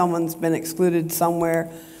 Usually someone's been excluded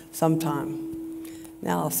somewhere, sometime.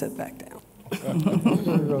 Now I'll sit back down.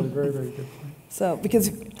 Very, very good. So,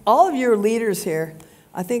 because all of you are leaders here,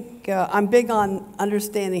 I think I'm big on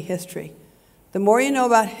understanding history. The more you know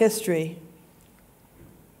about history,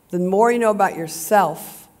 the more you know about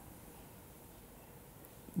yourself.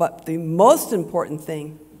 But the most important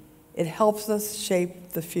thing, it helps us shape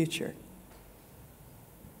the future.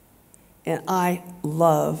 And I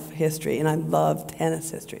love history, and I love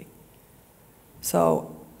tennis history.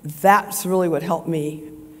 So that's really what helped me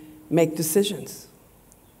make decisions,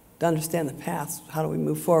 to understand the past. How do we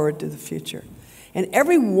move forward to the future? And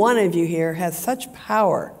every one of you here has such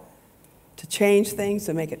power to change things,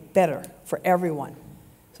 to make it better for everyone.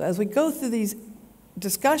 So as we go through these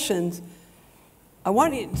discussions, I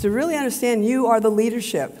want you to really understand you are the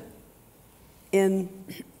leadership in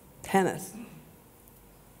tennis.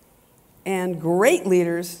 And great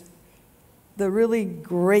leaders, the really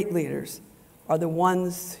great leaders, are the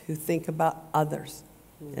ones who think about others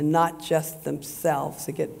and not just themselves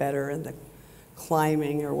to get better in the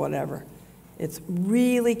climbing or whatever. It's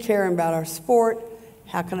really caring about our sport.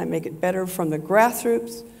 How can I make it better from the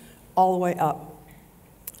grassroots all the way up?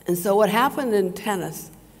 And so what happened in tennis,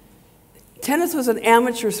 tennis was an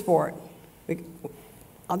amateur sport.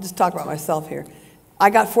 I'll just talk about myself here. I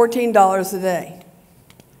got $14 a day.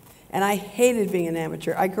 And I hated being an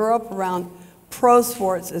amateur. I grew up around pro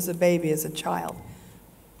sports as a baby, as a child.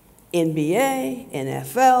 NBA,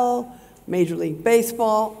 NFL, Major League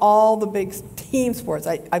Baseball, all the big team sports.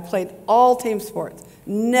 I played all team sports.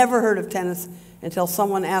 Never heard of tennis until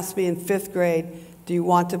someone asked me in 5th grade, do you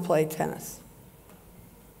want to play tennis?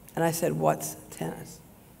 And I said, what's tennis?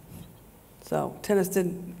 So tennis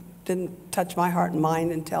didn't touch my heart and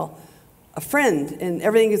mind until a friend, and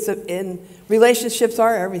everything is in relationships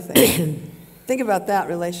are everything. Think about that,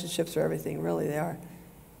 relationships are everything, really they are.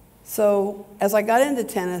 So as I got into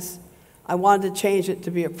tennis, I wanted to change it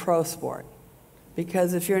to be a pro sport.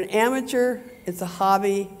 Because if you're an amateur, it's a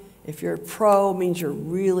hobby. If you're a pro, it means you're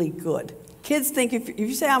really good. Kids think if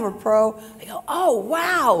you say I'm a pro, they go, oh,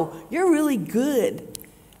 wow, you're really good.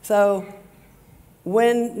 So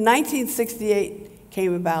when 1968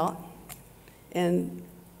 came about, and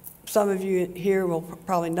some of you here will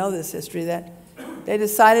probably know this history, that they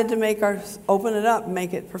decided to open it up and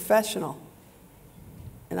make it professional.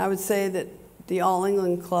 And I would say that the All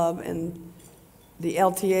England Club and the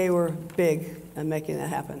LTA were big in making that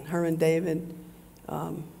happen. Herman David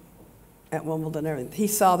at Wimbledon, everything. He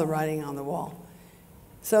saw the writing on the wall.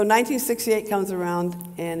 So 1968 comes around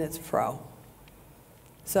and it's pro.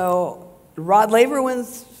 So Rod Laver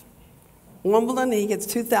wins Wimbledon, he gets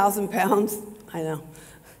 2,000 pounds. I know.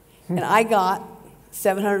 And I got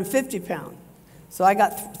 750 pounds. So I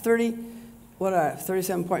got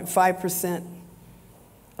 37.5%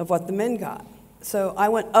 of what the men got. So I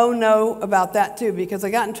went, oh no, about that too, because I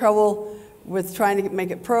got in trouble with trying to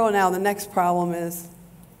make it pro, and now the next problem is,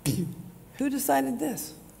 who decided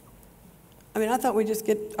this? I mean, I thought we'd just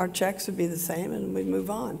get, our checks would be the same and we'd move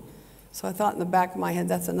on. So I thought in the back of my head,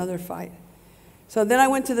 that's another fight. So then I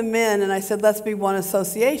went to the men and I said, let's be one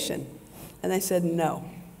association. And they said, no.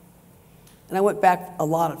 And I went back a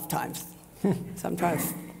lot of times,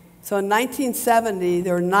 sometimes. So in 1970,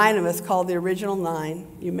 there were 9 of us called the Original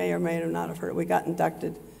 9. You may or may not have heard it. We got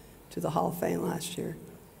inducted to the Hall of Fame last year.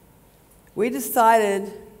 We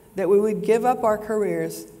decided that we would give up our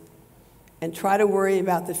careers and try to worry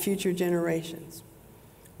about the future generations.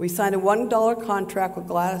 We signed a $1 contract with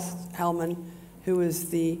Gladys Hellman, who is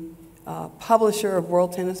the publisher of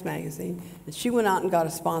World Tennis Magazine, and she went out and got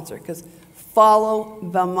a sponsor, because follow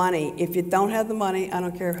the money. If you don't have the money, I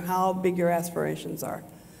don't care how big your aspirations are.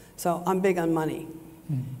 So I'm big on money.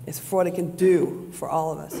 It's for what it can do for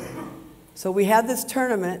all of us. So we had this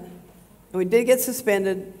tournament, and we did get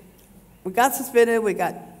suspended. We got suspended,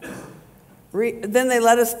 then they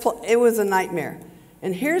let us play. It was a nightmare.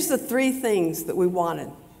 And here's the 3 things that we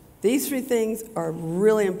wanted. These 3 things are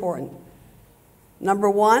really important. Number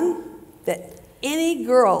 1, that any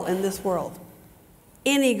girl in this world,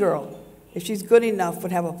 any girl, if she's good enough,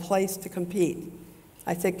 would have a place to compete.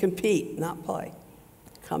 I said compete, not play.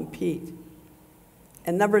 Compete.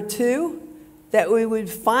 And number 2, that we would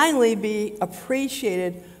finally be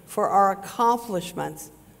appreciated for our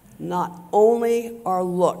accomplishments, not only our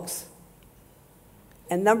looks.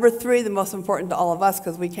 And number 3, the most important to all of us,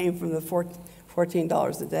 because we came from the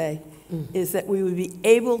 $14 a day, is that we would be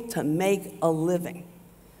able to make a living.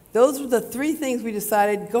 Those were the 3 things we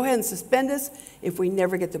decided, go ahead and suspend us if we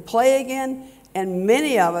never get to play again. And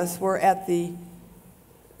many of us were at the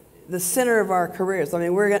center of our careers. I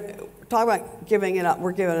mean, we're talking about giving it up.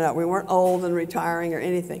 We're giving it up. We weren't old and retiring or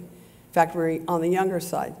anything. In fact, we were on the younger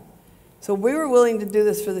side. So we were willing to do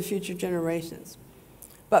this for the future generations.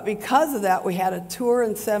 But because of that, we had a tour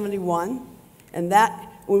in '71, and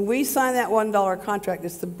when we signed that $1 contract,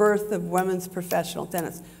 it's the birth of women's professional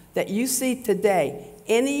tennis. That you see today,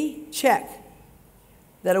 any check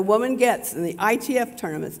that a woman gets in the ITF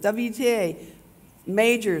tournaments, WTA,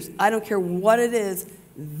 majors, I don't care what it is,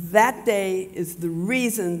 that day is the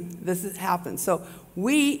reason this has happened. So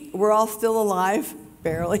we're all still alive,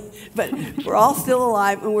 barely, but we're all still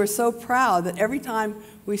alive, and we're so proud that every time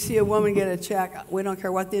we see a woman get a check, we don't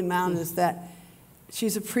care what the amount is, that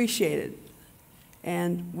she's appreciated.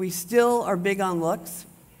 And we still are big on looks.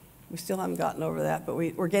 We still haven't gotten over that, but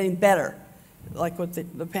we're getting better. like what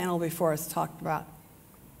the panel before us talked about.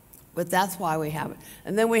 But that's why we have it.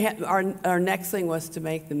 And then our next thing was to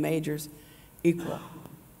make the majors equal,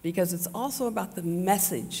 because it's also about the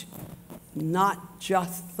message, not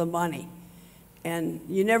just the money. And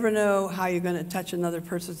you never know how you're going to touch another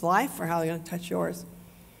person's life or how you're going to touch yours.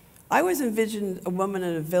 I always envisioned a woman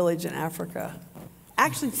in a village in Africa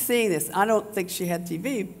actually seeing this. I don't think she had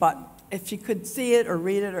TV, but if she could see it or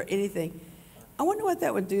read it or anything, I wonder what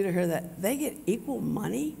that would do to her, that they get equal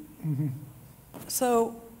money. Mm-hmm.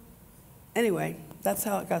 So anyway, that's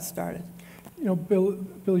how it got started. You know,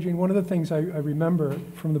 Billie Jean, one of the things I remember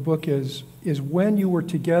from the book is when you were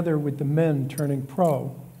together with the men turning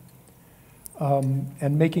pro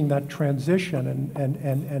and making that transition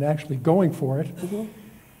and actually going for it, mm-hmm.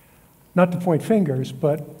 Not to point fingers,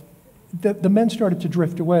 but the men started to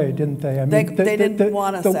drift away, didn't they? I mean, they didn't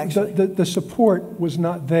want us, actually. The support was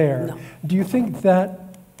not there. No. Do you think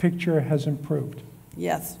that picture has improved?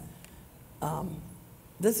 Yes.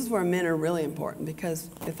 This is where men are really important, because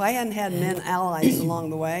if I hadn't had men allies along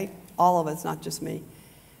the way, all of us, not just me,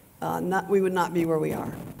 we would not be where we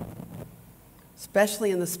are.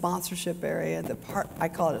 Especially in the sponsorship area, I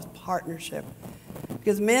call it a partnership.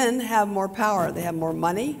 Because men have more power, they have more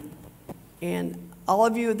money, and all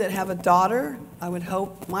of you that have a daughter, I would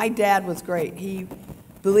hope, my dad was great. He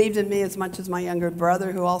believed in me as much as my younger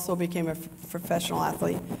brother, who also became a professional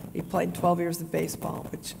athlete. He played 12 years of baseball,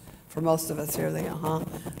 which for most of us here, they go, huh?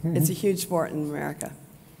 Mm-hmm. It's a huge sport in America.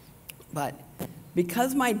 But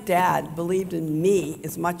because my dad believed in me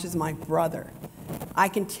as much as my brother, I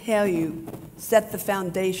can tell you, set the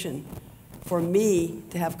foundation for me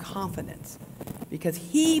to have confidence, because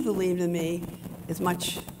he believed in me as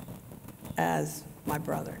much as my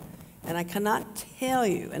brother. And I cannot tell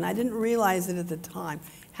you, and I didn't realize it at the time,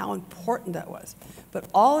 how important that was. But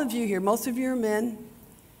all of you here, most of you are men,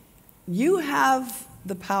 you have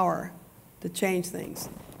the power to change things.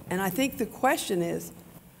 And I think the question is,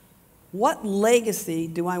 what legacy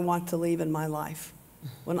do I want to leave in my life?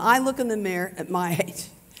 When I look in the mirror at my age,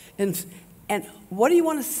 and what do you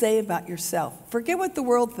want to say about yourself? Forget what the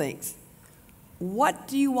world thinks. What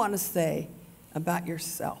do you want to say about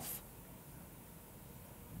yourself?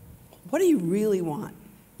 What do you really want?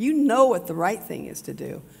 You know what the right thing is to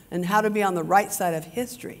do and how to be on the right side of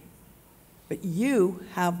history. But you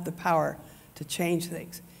have the power to change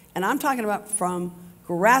things. And I'm talking about from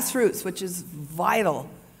grassroots, which is vital.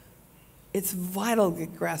 It's vital to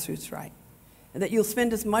get grassroots right. And that you'll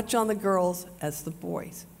spend as much on the girls as the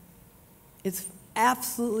boys. It's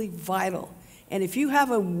absolutely vital. And if you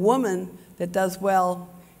have a woman that does well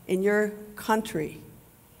in your country,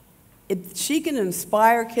 she can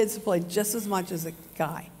inspire kids to play just as much as a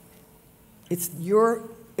guy. It's your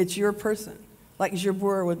person. Like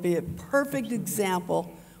Jabeur would be a perfect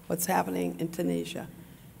example what's happening in Tunisia.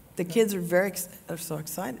 The kids are so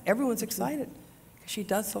excited. Everyone's excited because she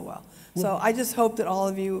does so well. So I just hope that all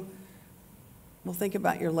of you will think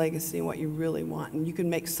about your legacy and what you really want, and you can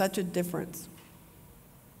make such a difference.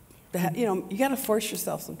 You got to force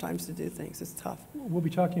yourself sometimes to do things. It's tough. We'll be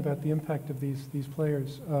talking about the impact of these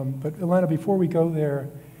players. But Ilana, before we go there,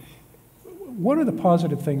 what are the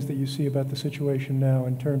positive things that you see about the situation now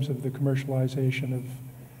in terms of the commercialization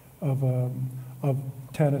of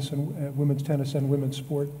tennis and women's tennis and women's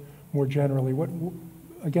sport more generally? What,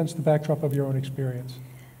 against the backdrop of your own experience?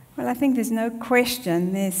 Well, I think there's no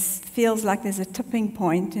question. This feels like there's a tipping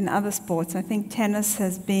point in other sports. I think tennis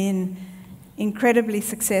has been incredibly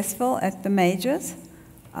successful at the majors,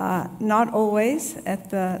 not always at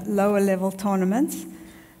the lower level tournaments.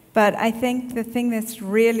 But I think the thing that's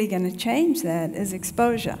really going to change that is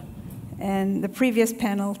exposure. And the previous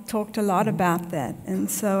panel talked a lot about that.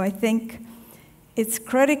 And so I think it's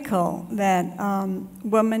critical that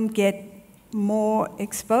women get more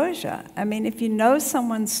exposure. I mean, if you know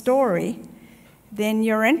someone's story, then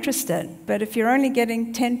you're interested. But if you're only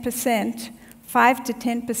getting 10%, 5 to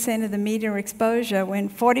 10% of the media exposure, when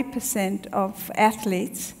 40% of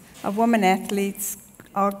athletes, of women athletes,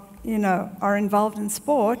 are involved in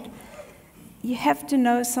sport, you have to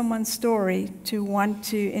know someone's story to want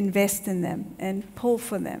to invest in them and pull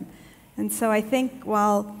for them. And so I think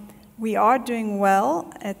while we are doing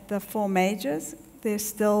well at the 4 majors, there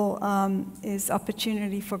still is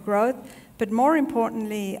opportunity for growth. But more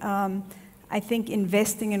importantly, I think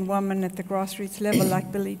investing in women at the grassroots level,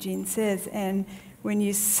 like Billie Jean says, and when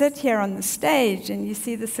you sit here on the stage and you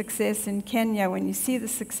see the success in Kenya, when you see the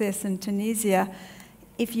success in Tunisia,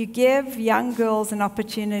 if you give young girls an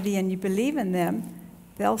opportunity and you believe in them,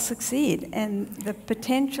 they'll succeed. And the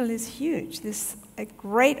potential is huge. There's a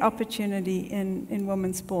great opportunity in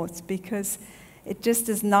women's sports because It just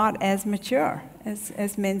is not as mature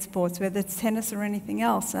as men's sports, whether it's tennis or anything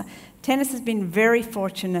else. Tennis has been very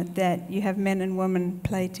fortunate that you have men and women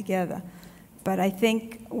play together. But I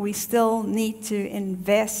think we still need to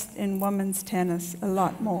invest in women's tennis a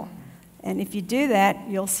lot more. And if you do that,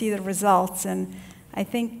 you'll see the results. And I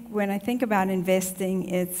think when I think about investing,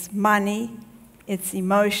 it's money, it's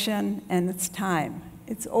emotion, and it's time.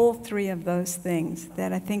 It's all three of those things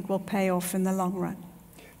that I think will pay off in the long run.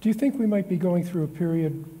 Do you think we might be going through a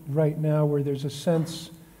period right now where there's a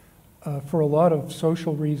sense, for a lot of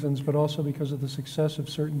social reasons, but also because of the success of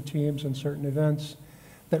certain teams and certain events,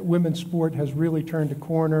 that women's sport has really turned a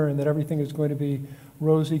corner and that everything is going to be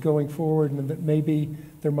rosy going forward and that maybe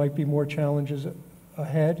there might be more challenges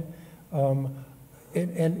ahead?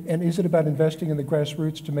 And is it about investing in the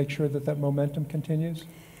grassroots to make sure that that momentum continues?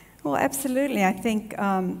 Well, absolutely. I think,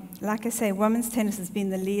 like I say, women's tennis has been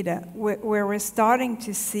the leader. Where we're starting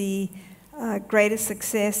to see greater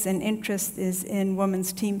success and interest is in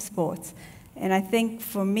women's team sports. And I think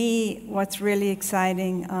for me, what's really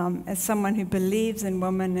exciting as someone who believes in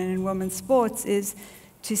women and in women's sports is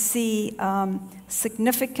to see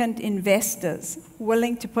significant investors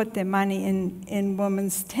willing to put their money in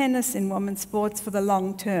women's tennis, in women's sports for the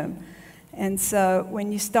long term. And so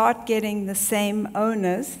when you start getting the same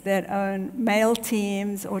owners that own male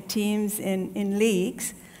teams or teams in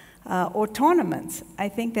leagues or tournaments, I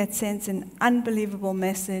think that sends an unbelievable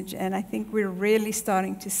message, and I think we're really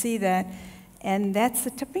starting to see that. And that's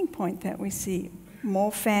the tipping point that we see.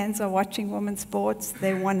 More fans are watching women's sports.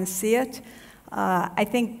 They want to see it. I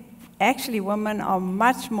think actually women are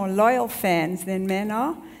much more loyal fans than men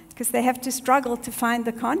are because they have to struggle to find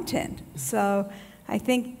the content. So I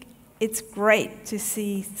think it's great to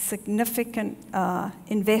see significant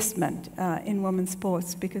investment in women's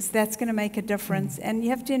sports because that's going to make a difference, and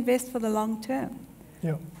you have to invest for the long term.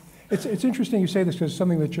 Yeah. It's interesting you say this because it's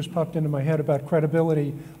something that just popped into my head about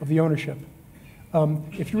credibility of the ownership.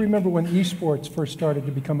 If you remember when esports first started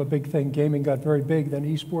to become a big thing, gaming got very big, then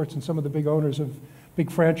esports and some of the big owners of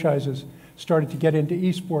big franchises started to get into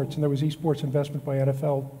esports, and there was esports investment by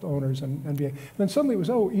NFL owners and NBA. And then suddenly it was,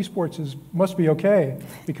 oh, esports must be okay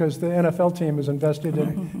because the NFL team is invested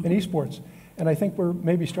in esports. And I think we're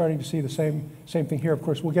maybe starting to see the same thing here. Of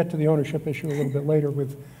course, we'll get to the ownership issue a little bit later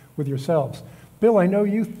with yourselves. Bill, I know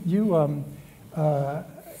you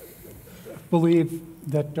believe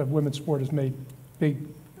that women's sport has made big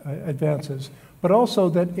advances, but also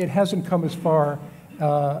that it hasn't come as far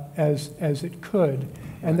as it could,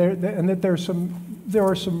 and that there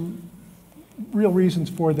are some real reasons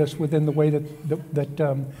for this within the way that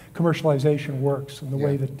commercialization works and the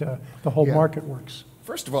way that the whole market works.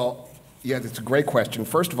 First of all, yeah, that's a great question.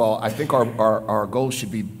 First of all, I think our goals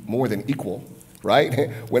should be more than equal,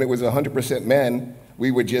 right? When it was 100% men, we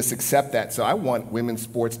would just accept that. So I want women's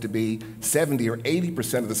sports to be 70 or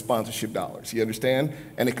 80% of the sponsorship dollars, you understand?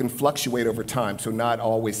 And it can fluctuate over time, so not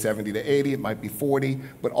always 70 to 80, it might be 40,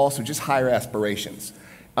 but also just higher aspirations.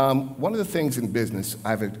 One of the things in business, I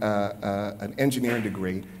have an engineering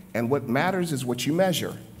degree, and what matters is what you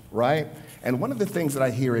measure, right? And one of the things that I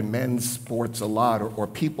hear in men's sports a lot, or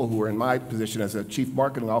people who are in my position as a chief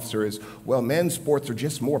marketing officer is, well, men's sports are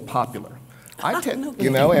just more popular. I tend,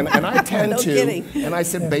 you know, and I tend to, and I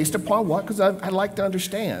said, based upon what? Because I like to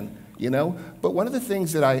understand, you know. But one of the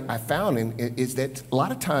things that I found is that a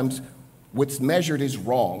lot of times what's measured is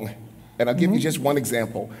wrong. And I'll give you just one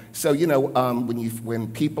example. So, you know,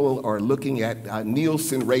 when people are looking at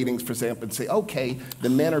Nielsen ratings, for example, and say, okay,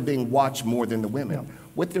 the men are being watched more than the women.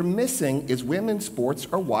 What they're missing is women's sports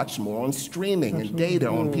are watched more on streaming and data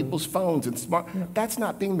on people's phones and smart. That's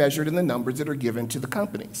not being measured in the numbers that are given to the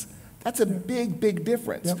companies. That's a big, big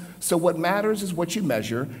difference. So what matters is what you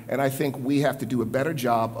measure, and I think we have to do a better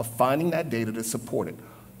job of finding that data to support it.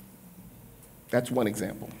 That's one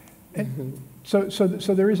example. So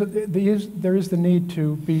there is the need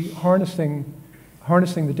to be harnessing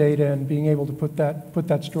the data and being able to put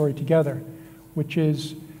that story together, which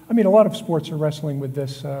is, I mean, a lot of sports are wrestling with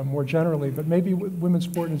this more generally, but maybe women's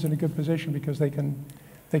sport is in a good position because they can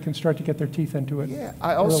start to get their teeth into it. Yeah,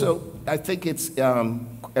 I think it's,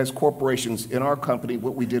 as corporations in our company,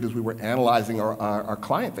 what we did is we were analyzing our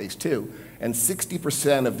client base too, and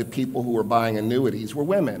 60% of the people who were buying annuities were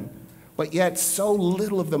women, but yet so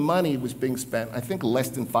little of the money was being spent. I think less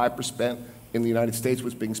than 5% in the United States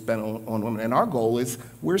was being spent on women, and our goal is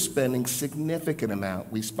we're spending significant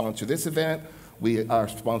amount. We sponsor this event. We are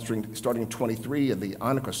sponsoring, starting in 23, the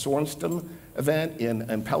Annika Sorenstam event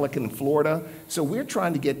in Pelican, Florida. So we're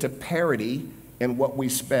trying to get to parity in what we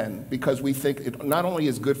spend because we think it not only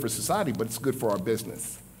is good for society, but it's good for our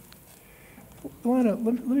business. Lana,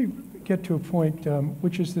 let me get to a point,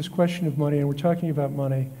 which is this question of money, and we're talking about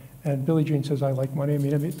money, and Billie Jean says, I like money. I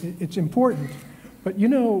mean, it's important. But, you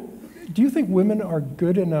know, do you think women are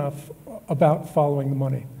good enough about following the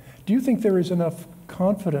money? Do you think there is enough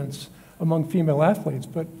confidence among female athletes,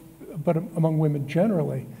 but among women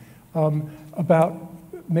generally, about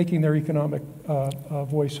making their economic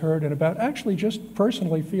voice heard and about actually just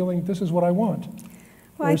personally feeling this is what I want?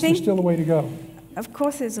 Well, or is there still a way to go? Of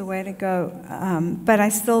course there's a way to go, but I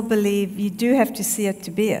still believe you do have to see it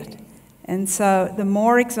to be it. And so the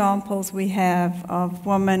more examples we have of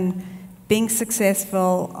women being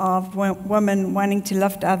successful, of women wanting to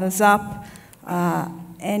lift others up,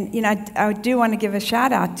 and you know, I do want to give a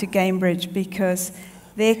shout out to Cambridge because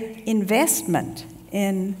their investment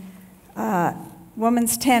in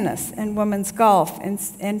women's tennis and women's golf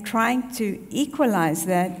and trying to equalize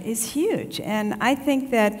that is huge. And I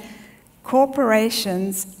think that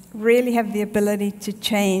corporations really have the ability to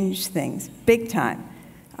change things big time.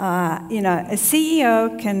 You know, a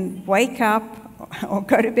CEO can wake up or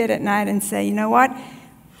go to bed at night and say, you know what,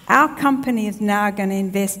 our company is now going to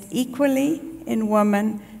invest equally in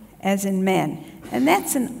women as in men. And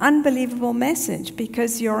that's an unbelievable message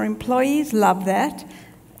because your employees love that.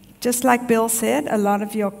 Just like Bill said, a lot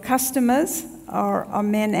of your customers are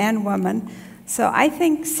men and women. So I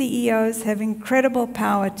think CEOs have incredible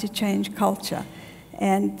power to change culture.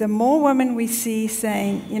 And the more women we see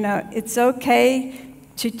saying, you know, it's okay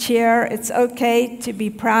to cheer, it's okay to be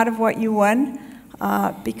proud of what you won,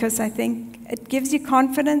 because I think it gives you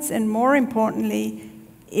confidence, and more importantly,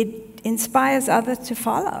 it inspires others to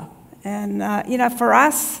follow. And, you know, for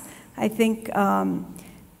us, I think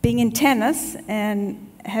being in tennis and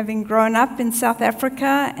having grown up in South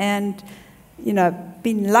Africa and, you know,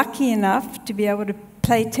 been lucky enough to be able to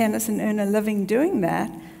play tennis and earn a living doing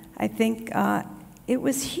that, I think it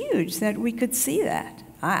was huge that we could see that.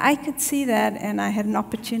 I could see that, and I had an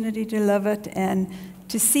opportunity to live it, and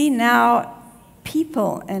to see now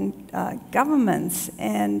people and governments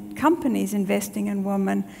and companies investing in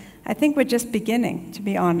women, I think we're just beginning, to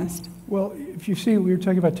be honest. Well, if you see, we were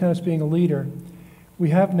talking about tennis being a leader.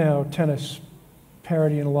 We have now tennis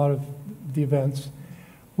parity in a lot of the events.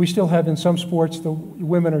 We still have in some sports, the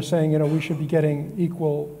women are saying, you know, we should be getting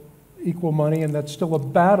equal money, and that's still a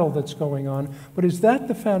battle that's going on. But is that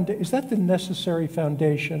the necessary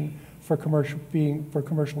foundation for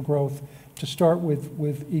commercial growth, to start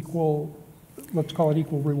with equal, let's call it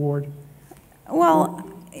equal reward? Well,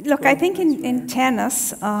 look, I think in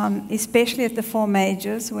tennis, especially at the four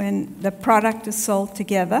majors, when the product is sold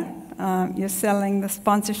together, you're selling the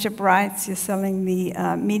sponsorship rights, you're selling the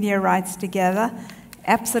media rights together,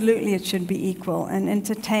 absolutely it should be equal. An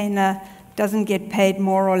entertainer doesn't get paid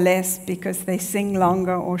more or less because they sing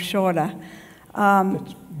longer or shorter.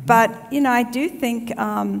 But, you know, I do think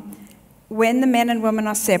when the men and women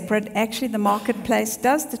are separate, actually the marketplace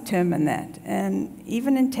does determine that. And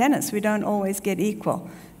even in tennis, we don't always get equal.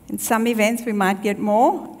 In some events, we might get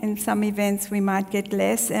more. In some events, we might get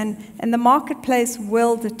less. And the marketplace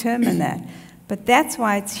will determine that. But that's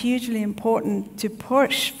why it's hugely important to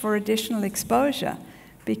push for additional exposure.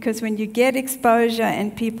 Because when you get exposure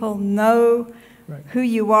and people know who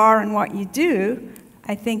you are and what you do,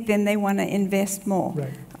 I think then they want to invest more.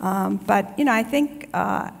 Right. But, you know, I think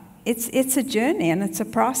it's a journey and it's a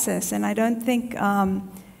process. And I don't think,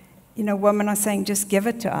 you know, women are saying, just give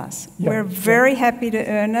it to us. Yeah. We're very happy to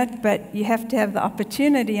earn it, but you have to have the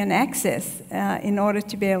opportunity and access in order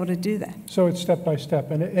to be able to do that. So it's step by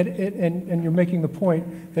step, and you're making the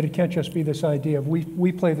point that it can't just be this idea of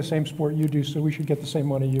we play the same sport you do, so we should get the same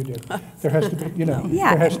money you do. There has to be, you know,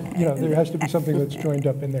 there has to be something that's joined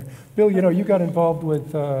up in there. Bill, you know, you got involved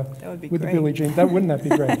with the Billie Jean. Wouldn't that be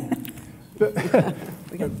great?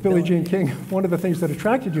 Billie Jean King. One of the things that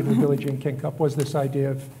attracted you to the Billie Jean King Cup was this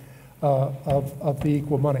idea of the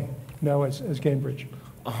equal money, you know, as Cambridge.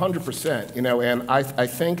 100%, you know, and I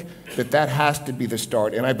think that has to be the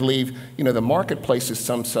start. And I believe, you know, the marketplace is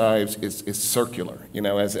sometimes is circular, you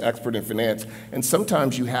know, as an expert in finance. And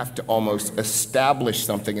sometimes you have to almost establish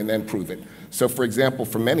something and then prove it. So, for example,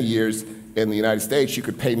 for many years in the United States, you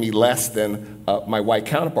could pay me less than my white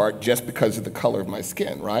counterpart just because of the color of my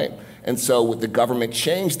skin, right? And so the government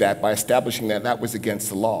changed that by establishing that was against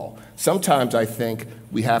the law. Sometimes I think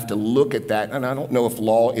we have to look at that, and I don't know if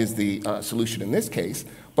law is the solution in this case,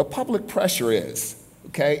 but public pressure is,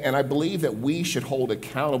 okay? And I believe that we should hold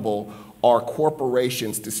accountable our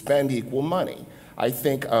corporations to spend equal money. I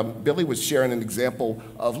think Billy was sharing an example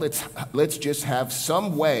of let's just have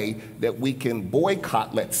some way that we can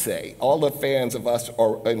boycott, let's say, all the fans of us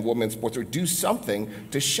or in women's sports, or do something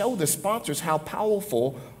to show the sponsors how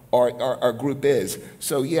powerful our group is.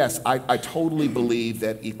 So yes, I totally believe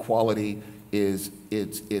that equality is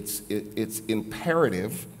it's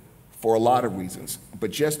imperative for a lot of reasons.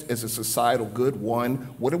 But just as a societal good, one,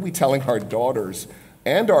 what are we telling our daughters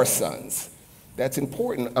and our sons? That's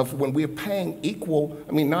important of when we're paying equal,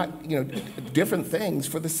 I mean, not, you know, different things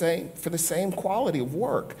for the same quality of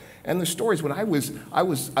work. And the stories, when I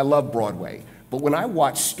love Broadway, but when I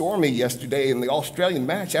watched Stormy yesterday in the Australian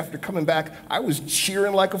match, after coming back, I was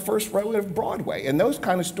cheering like a first row of Broadway. And those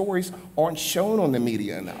kind of stories aren't shown on the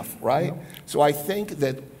media enough, right? No. So I think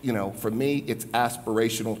that, you know, for me, it's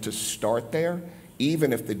aspirational to start there,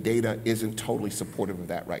 even if the data isn't totally supportive of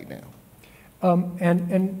that right now.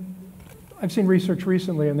 And I've seen research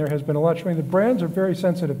recently, and there has been a lot showing that brands are very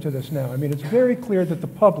sensitive to this now. I mean, it's very clear that the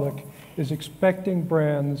public is expecting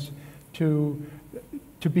brands to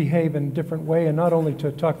behave in a different way, and not only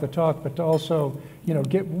to talk the talk, but to also, you know,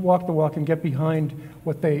 walk the walk and get behind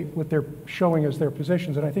what they're showing as their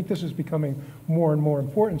positions. And I think this is becoming more and more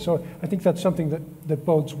important. So I think that's something that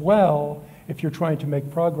bodes well if you're trying to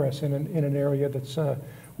make progress in an area that's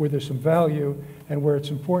where there's some value and where it's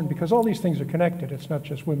important, because all these things are connected. It's not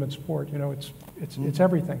just women's sport, you know, it's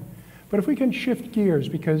everything. But if we can shift gears,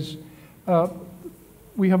 because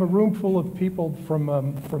we have a room full of people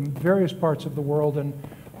from various parts of the world, and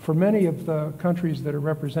for many of the countries that are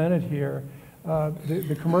represented here,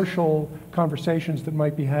 the commercial conversations that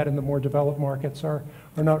might be had in the more developed markets are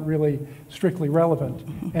not really strictly relevant.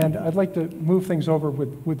 And I'd like to move things over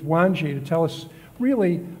with Wanji to tell us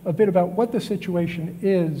really a bit about what the situation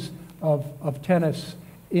is of tennis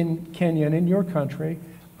in Kenya and in your country,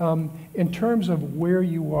 in terms of where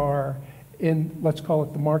you are in, let's call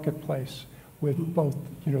it, the marketplace, with both,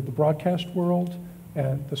 you know, the broadcast world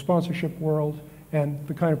and the sponsorship world, and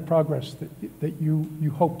the kind of progress that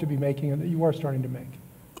you hope to be making and that you are starting to make.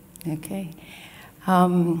 Okay.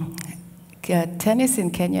 Tennis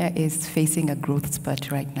in Kenya is facing a growth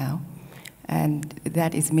spurt right now, and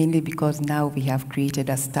that is mainly because now we have created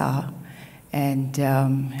a star, and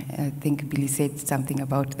I think Billy said something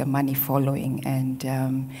about the money following, and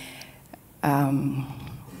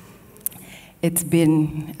it's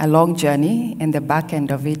been a long journey, and the back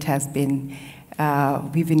end of it has been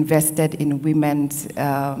we've invested in women's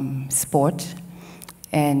sport,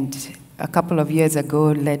 and a couple of years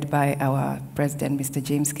ago, led by our president, Mr.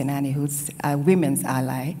 James Kenani, who's a women's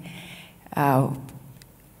ally,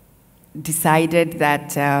 decided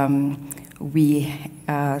that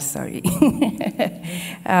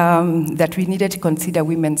that we needed to consider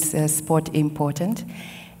women's sport important,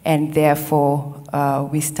 and therefore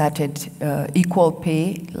we started equal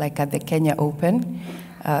pay, like at the Kenya Open.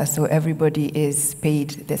 So everybody is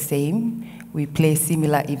paid the same. We play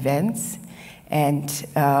similar events, and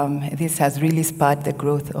this has really spurred the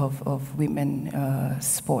growth of women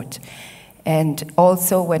sport. And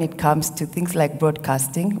also when it comes to things like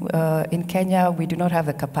broadcasting, in Kenya we do not have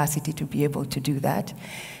the capacity to be able to do that,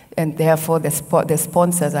 and therefore the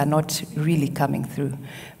sponsors are not really coming through.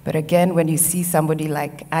 But again, when you see somebody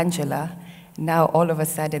like Angela, now all of a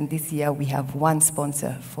sudden this year we have one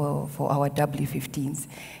sponsor for our W15s,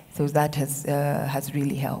 so that has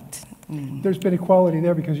really helped. There's been equality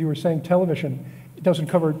there, because you were saying television, it doesn't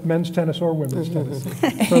cover men's tennis or women's tennis.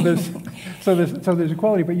 So there's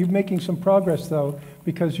equality, but you're making some progress though,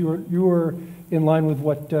 because you were in line with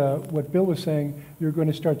what Bill was saying. You're going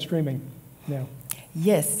to start streaming now.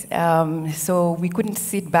 Yes, so we couldn't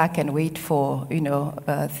sit back and wait for, you know,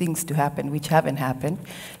 things to happen, which haven't happened.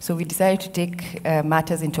 So we decided to take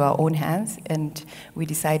matters into our own hands, and we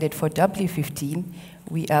decided for W15,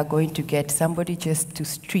 we are going to get somebody just to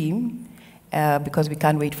stream, because we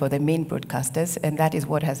can't wait for the main broadcasters, and that is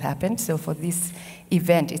what has happened. So for this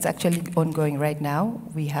event, it's actually ongoing right now.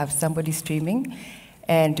 We have somebody streaming,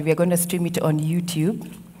 and we are going to stream it on YouTube,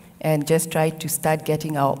 and just try to start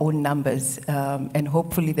getting our own numbers, and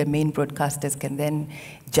hopefully the main broadcasters can then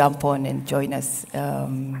jump on and join us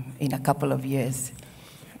in a couple of years.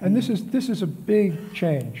 And this is a big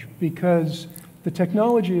change, because the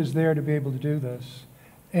technology is there to be able to do this,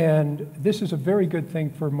 and this is a very good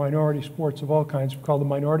thing for minority sports of all kinds. We call them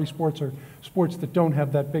minority sports, or sports that don't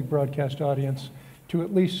have that big broadcast audience, to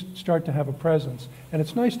at least start to have a presence. And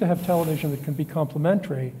it's nice to have television that can be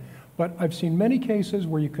complementary. But I've seen many cases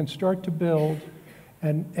where you can start to build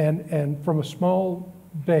and from a small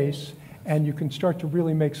base, and you can start to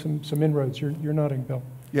really make some inroads. You're nodding, Bill.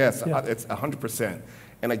 Yes, yeah. It's 100%.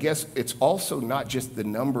 And I guess it's also not just the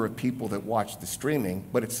number of people that watch the streaming,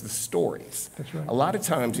 but it's the stories. That's right. A lot of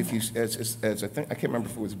times, if you, as I think, I can't remember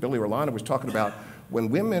if it was Billy or Lana was talking about, when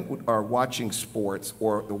women are watching sports,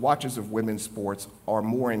 or the watchers of women's sports are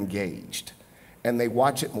more engaged. and they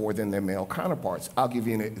watch it more than their male counterparts. I'll give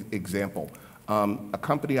you an example. A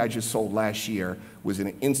company I just sold last year was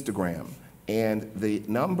in Instagram, and the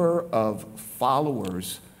number of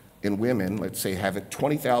followers in women, let's say have it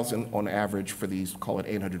 20,000 on average for these, call it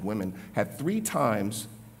 800 women, had 3 times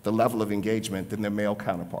the level of engagement than their male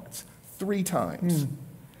counterparts. 3 times.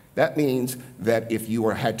 That means that if you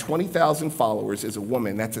had 20,000 followers as a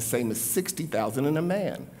woman, that's the same as 60,000 in a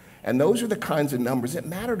man. And those are the kinds of numbers that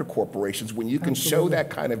matter to corporations when you can show that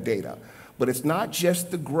kind of data. But it's not just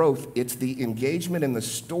the growth, it's the engagement and the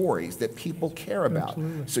stories that people care about.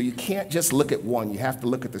 Absolutely. So you can't just look at one, you have to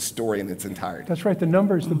look at the story in its entirety. That's right. The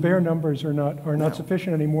numbers, the bare numbers are not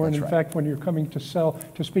sufficient anymore. And in fact, when you're coming to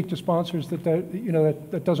speak to sponsors,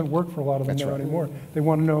 that doesn't work for a lot of them now anymore. They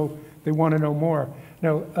want to know more.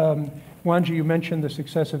 Now, Wanji, you mentioned the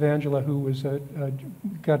success of Angela, who was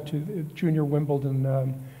got to junior Wimbledon,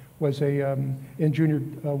 was in junior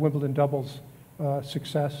Wimbledon doubles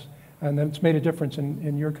success. And then it's made a difference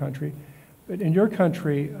in your country. But in your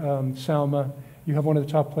country, Salma, you have one of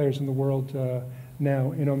the top players in the world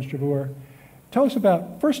now in Oms Jabeur. Tell us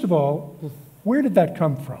about, first of all, where did that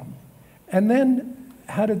come from? And then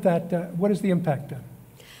how did that, what is the impact then?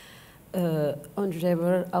 Oms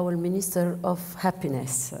Jabeur, our Minister of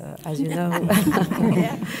Happiness, as you know.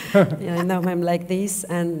 I know I'm like this,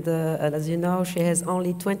 and as you know, she is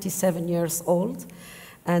only 27 years old.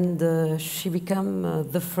 And she became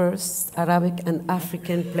the first Arabic and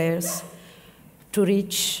African players to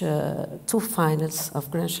reach 2 finals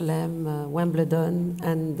of Grand Slam, Wimbledon,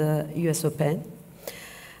 and US Open.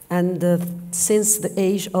 And since the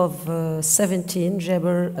age of 17,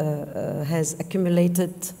 Jabeur has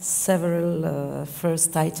accumulated several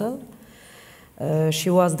first titles.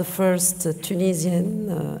 She was the first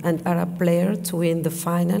Tunisian and Arab player to win the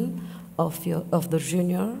final of the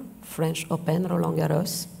junior French Open, Roland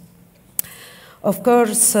Garros. Of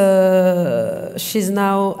course, she's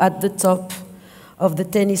now at the top of the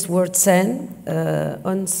tennis world scene.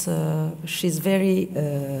 She's a very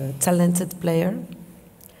talented player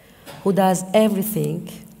who does everything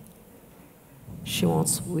she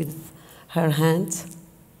wants with her hand.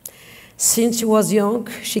 Since she was young,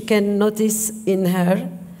 she can notice in her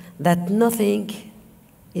that nothing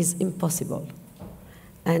is impossible.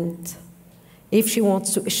 And if she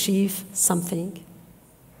wants to achieve something,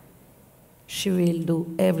 she will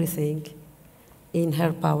do everything in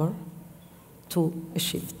her power to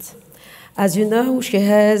achieve it. As you know, she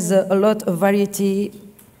has a lot of variety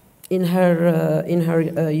in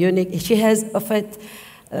her unique. She has, in fact,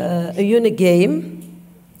 a unique game,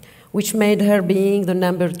 which made her being the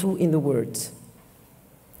 #2 in the world.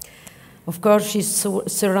 Of course, she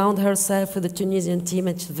surrounds herself with the Tunisian team,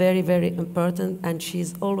 and it's very, very important. And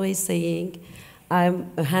she's always saying,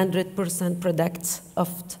 I'm 100% product of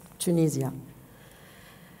Tunisia.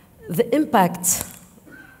 The impact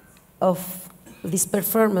of this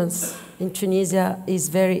performance in Tunisia is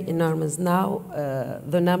very enormous. Now,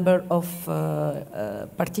 the number of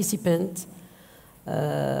participants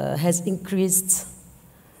has increased,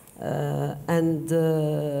 and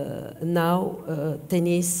now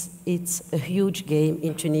tennis, it's a huge game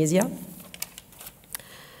in Tunisia.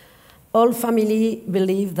 All families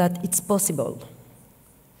believe that it's possible.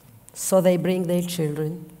 So they bring their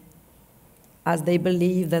children, as they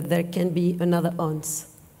believe that there can be another Ons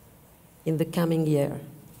in the coming year.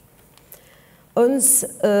 Ons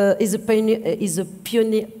is a pioneer,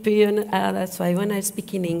 that's why when I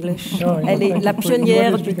speak in English, elle est la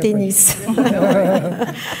pionnière du tennis.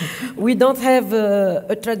 We don't have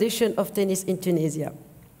a tradition of tennis in Tunisia.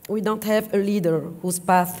 We don't have a leader whose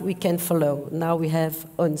path we can follow. Now we have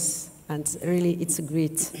Ons, and really it's a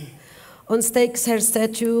great. Ons takes her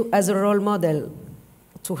statue as a role model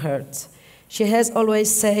to her. She has always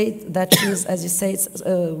said that she's, as you say,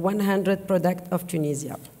 100 product of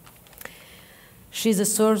Tunisia. She's a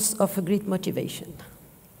source of a great motivation.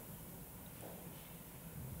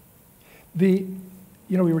 We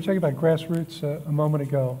were talking about grassroots a moment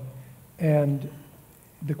ago, and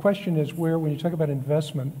the question is when you talk about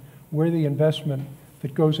investment, where the investment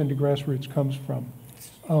that goes into grassroots comes from.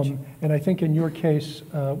 And I think in your case,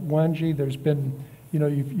 Wanji, there's been,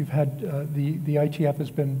 you've had, the ITF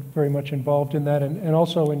has been very much involved in that, and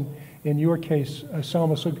also in your case,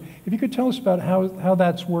 Salma. So if you could tell us about how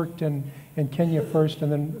that's worked in Kenya first, and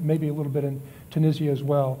then maybe a little bit in Tunisia as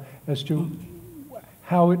well, as to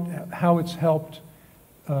how it's helped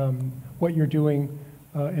what you're doing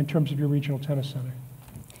in terms of your regional tennis center.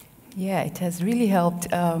 Yeah, it has really helped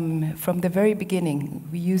from the very beginning.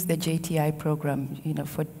 We used the JTI program,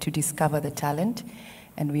 to discover the talent,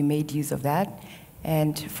 and we made use of that.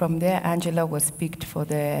 And from there, Angela was picked for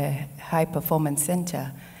the High Performance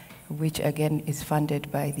Center, which again is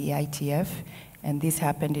funded by the ITF. And this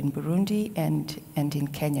happened in Burundi and in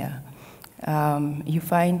Kenya. You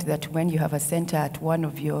find that when you have a center at one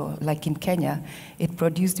of your, like in Kenya, it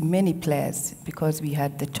produced many players because we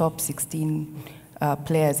had the top 16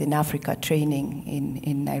 players in Africa training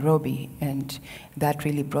in Nairobi, and that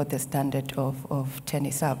really brought the standard of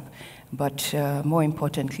tennis up, but more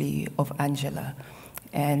importantly, of Angela.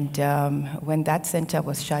 And when that center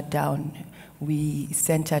was shut down, we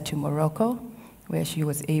sent her to Morocco, where she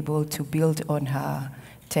was able to build on her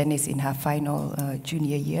tennis in her final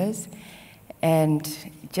junior years. And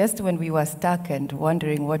just when we were stuck and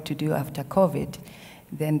wondering what to do after COVID,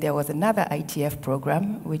 then there was another ITF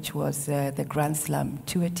program, which was the Grand Slam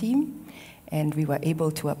Tour team, and we were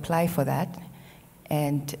able to apply for that.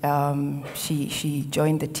 And she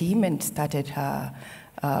joined the team and started her,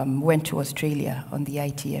 went to Australia on the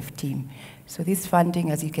ITF team. So this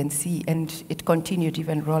funding, as you can see, and it continued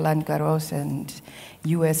even Roland Garros and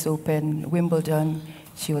US Open, Wimbledon,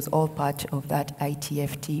 she was all part of that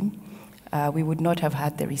ITF team. We would not have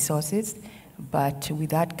had the resources, but with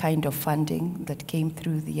that kind of funding that came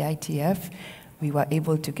through the ITF, we were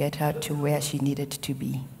able to get her to where she needed to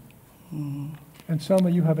be. Mm. And Selma,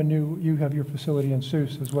 you have your facility in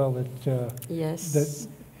Sousse as well. Yes.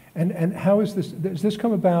 And how is this? Does this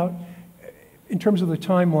come about in terms of the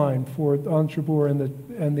timeline for Entrebourg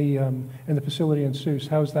and the facility in Sousse?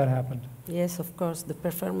 How has that happened? Yes, of course. The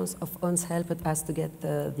performance of Ons helped us to get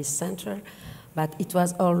this center. But it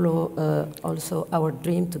was also our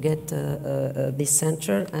dream to get this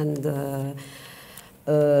center, and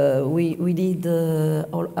we did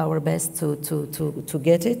all our best to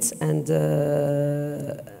get it, and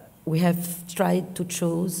we have tried to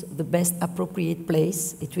choose the best appropriate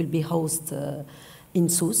place. It will be hosted in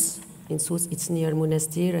Sousse. In Sousse, it's near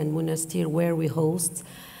Monastir, and Monastir where we host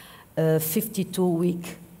 52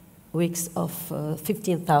 weeks of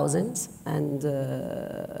 15,000, and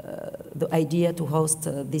the idea to host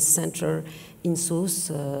this center in Sousse,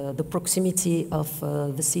 the proximity of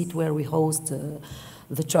the seat where we host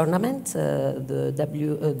the tournament, the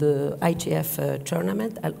ITF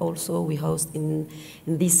tournament, and also we host in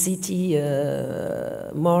this city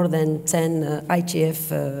more than 10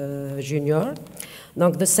 ITF junior.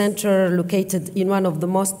 Donc the center located in one of the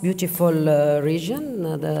most beautiful region,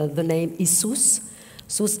 the name is Sousse.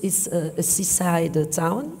 Sousse is a seaside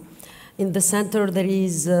town. In the center there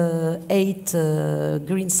is 8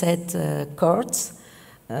 green set courts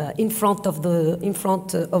in front of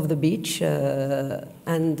the beach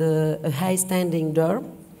and a high standing door.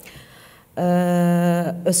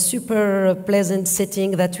 A super pleasant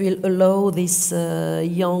setting that will allow this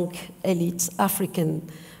young elite African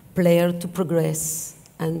player to progress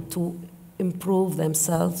and to improve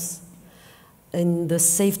themselves. In the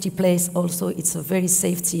safety place also, it's a very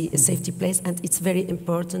safety place, and it's very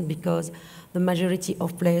important because the majority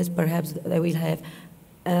of players perhaps they will have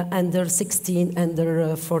under 16,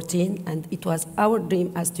 under 14, and it was our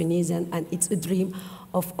dream as Tunisian, and it's a dream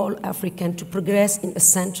of all Africans to progress in a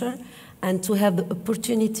center and to have the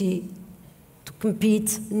opportunity to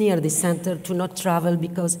compete near the center, to not travel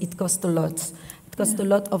because it costs a lot. It costs a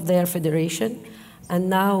lot of their federation. And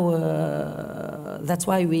now that's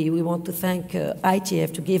why we want to thank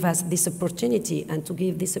ITF to give us this opportunity and to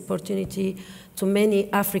give this opportunity to many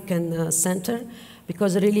African centers,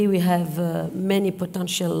 because really we have many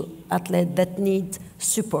potential athletes that need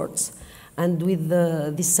support. And with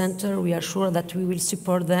this center, we are sure that we will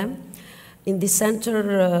support them. In this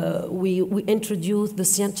center, we introduce the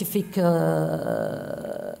scientific,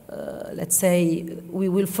 let's say, we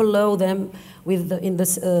will follow them in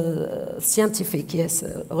the scientific, yes,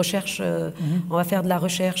 recherche, on va faire de la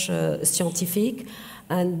recherche scientifique,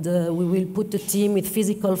 and we will put the team with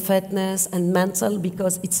physical fitness and mental,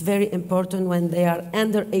 because it's very important when they are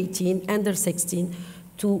under 18, under 16,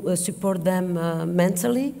 to support them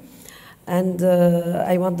mentally. And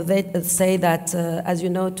I want to say that, as you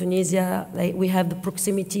know, Tunisia, we have the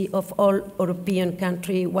proximity of all European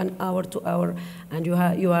countries, 1 hour, 2 hours, and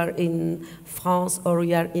you are in France or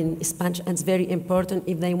you are in Spain, and it's very important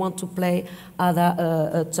if they want to play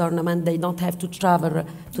other tournament, they don't have to travel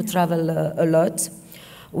a lot.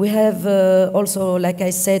 We have also, like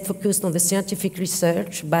I said, focused on the scientific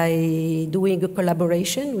research by doing a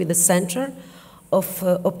collaboration with the Center of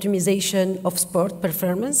Optimization of Sport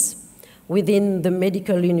Performance within the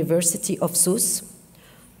Medical University of Sousse,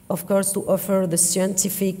 of course, to offer the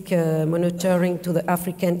scientific monitoring to the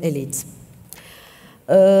African elite.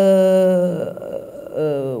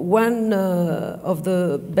 one of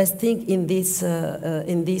the best thing in this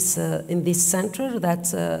center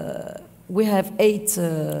that we have 8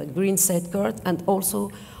 green set courts, and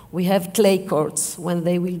also we have clay courts when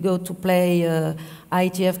they will go to play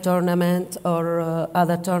ITF tournament or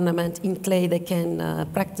other tournament in clay. They can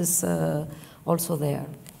practice also there.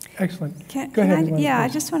 Excellent. Go ahead. I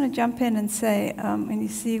just want to jump in and say, when you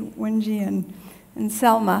see Wenji and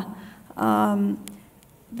Selma,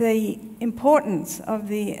 the importance of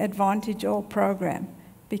the Advantage All program,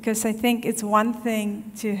 because I think it's one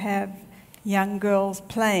thing to have young girls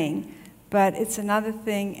playing, but it's another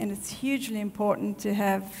thing, and it's hugely important to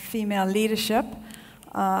have female leadership.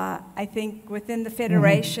 I think within the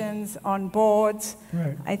federations, on boards,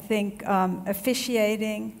 right. I think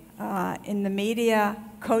officiating, in the media,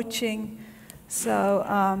 coaching. So,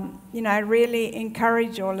 I really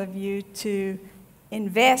encourage all of you to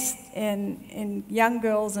invest in young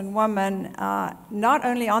girls and women, not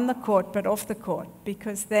only on the court, but off the court,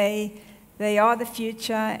 because they are the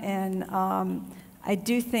future, and I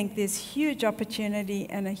do think there's huge opportunity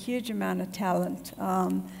and a huge amount of talent.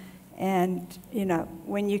 And,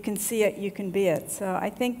 when you can see it, you can be it. So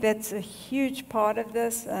I think that's a huge part of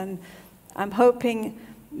this, and I'm hoping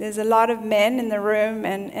there's a lot of men in the room,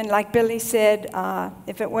 and like Billy said,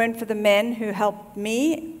 if it weren't for the men who helped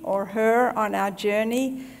me or her on our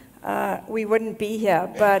journey, we wouldn't be here.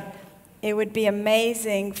 But it would be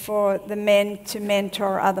amazing for the men to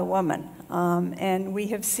mentor other women. And we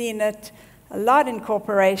have seen it a lot in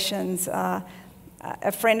corporations. A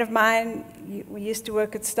friend of mine, we used to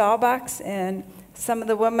work at Starbucks, and some of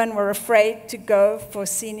the women were afraid to go for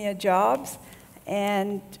senior jobs.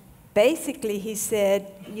 And basically, he said,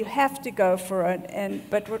 you have to go for it.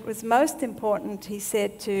 But what was most important, he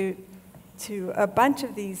said to a bunch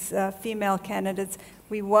of these female candidates,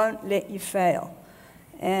 we won't let you fail.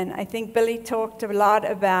 And I think Billy talked a lot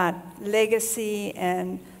about legacy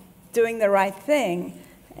and doing the right thing.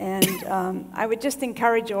 And I would just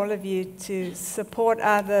encourage all of you to support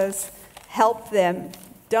others, help them.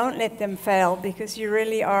 Don't let them fail, because you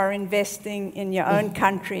really are investing in your own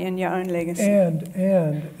country and your own legacy. And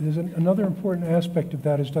there's another important aspect of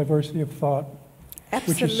that is diversity of thought,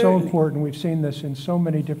 Absolutely. which is so important. We've seen this in so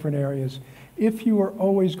many different areas. If you are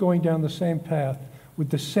always going down the same path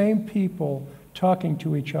with the same people talking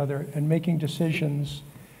to each other and making decisions,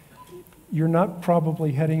 you're not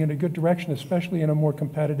probably heading in a good direction, especially in a more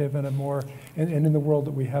competitive and in the world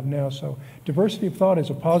that we have now. So diversity of thought is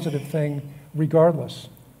a positive thing regardless.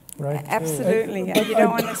 Right? Absolutely. You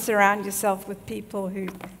don't want to surround yourself with people who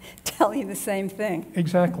tell you the same thing.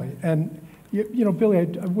 Exactly. And Billy,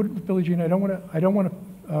 Billie Jean, I don't want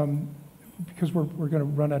to, because we're going to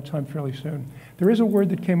run out of time fairly soon. There is a word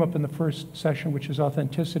that came up in the first session, which is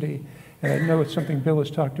authenticity, and I know it's something Bill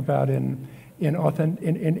has talked about in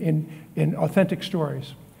authentic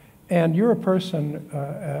stories. And you're a person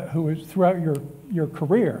who is, throughout your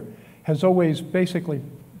career, has always basically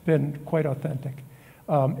been quite authentic.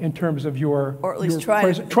 In terms of your, or at least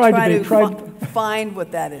tried to find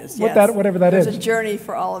what that is. Yes. Whatever that is. There's a journey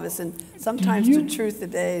for all of us, and sometimes the truth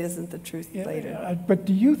today isn't the truth later. But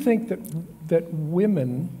do you think that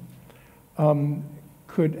women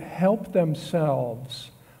could help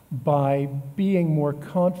themselves by being more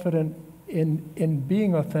confident in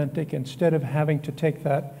being authentic, instead of having to take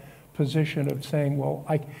that position of saying, well,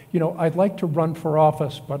 I'd like to run for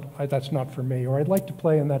office, but that's not for me, or I'd like to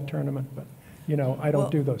play in that tournament, but I don't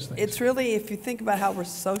do those things. It's really, if you think about how we're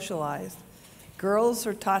socialized, girls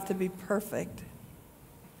are taught to be perfect,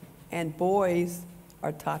 and boys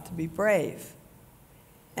are taught to be brave.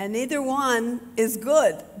 And neither one is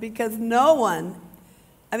good, because no one,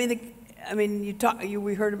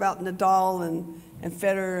 we heard about Nadal and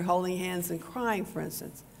Federer holding hands and crying, for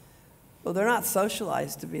instance. Well, they're not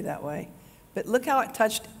socialized to be that way. But look how it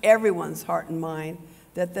touched everyone's heart and mind,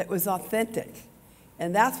 that was authentic.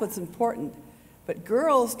 And that's what's important. But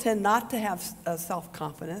girls tend not to have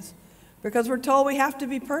self-confidence, because we're told we have to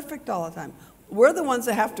be perfect all the time. We're the ones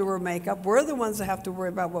that have to wear makeup. We're the ones that have to worry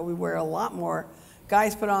about what we wear a lot more.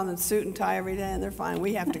 Guys put on the suit and tie every day, and they're fine.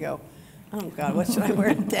 We have to go, oh, God, what should I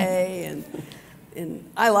wear today? And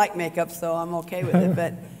I like makeup, so I'm okay with it.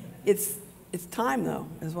 But it's time, though,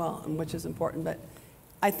 as well, which is important. But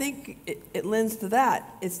I think it lends to that.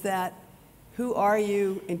 It's that, who are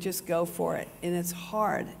you, and just go for it. And it's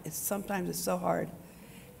hard. Sometimes it's so hard.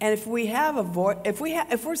 And if we have a voice,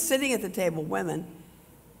 if we're sitting at the table, women,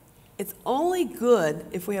 it's only good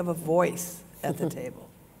if we have a voice at the table,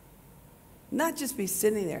 not just be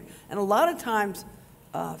sitting there. And a lot of times,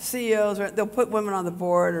 CEOs, they'll put women on the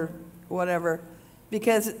board or whatever,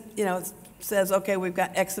 because it says, okay, we've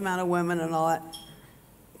got X amount of women and all that.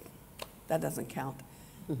 that doesn't count.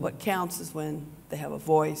 What counts is when they have a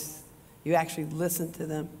voice, you actually listen to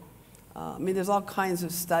them. I mean, there's all kinds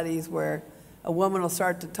of studies where a woman will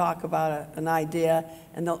start to talk about an idea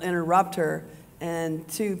and they'll interrupt her, and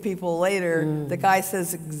 2 people later, the guy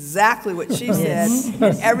says exactly what she said,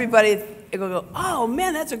 and everybody will go, oh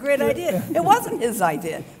man, that's a great idea. It wasn't his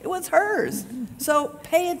idea, it was hers. So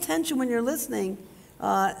pay attention when you're listening,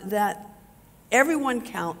 that everyone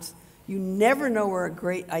counts. You never know where a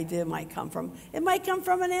great idea might come from. It might come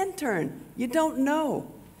from an intern. You don't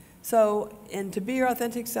know. So, and to be your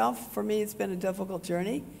authentic self, for me, it's been a difficult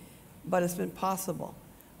journey, but it's been possible.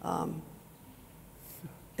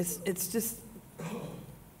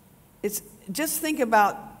 Just think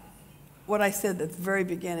about what I said at the very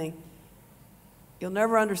beginning. You'll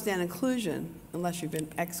never understand inclusion unless you've been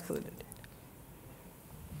excluded.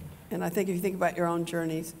 And I think if you think about your own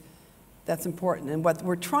journeys, that's important. And what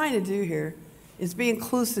we're trying to do here is be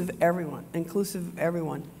inclusive of everyone,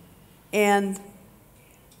 And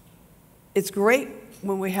it's great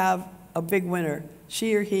when we have a big winner.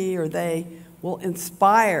 She or he or they will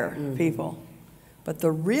inspire people. But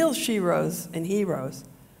the real sheroes and heroes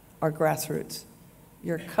are grassroots.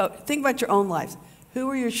 Think about your own lives. Who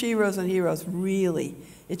are your sheroes and heroes, really?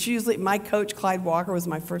 It's usually, my coach, Clyde Walker, was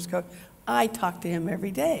my first coach. I talk to him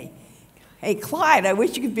every day. Hey, Clyde, I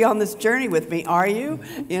wish you could be on this journey with me. Are you?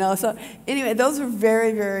 You know, so anyway, those are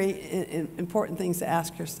very, very important things to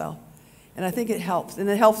ask yourself. And I think it helps. And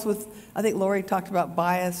it helps with, I think Lori talked about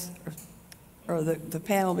bias, or the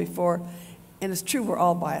panel before. And it's true, we're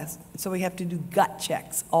all biased. So we have to do gut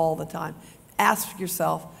checks all the time. Ask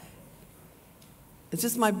yourself, is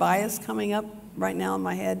this my bias coming up right now in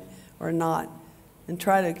my head or not? And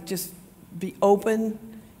try to just be open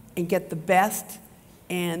and get the best.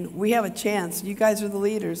 And we have a chance. You guys are the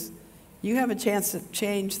leaders. You have a chance to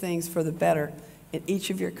change things for the better in each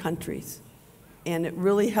of your countries. And it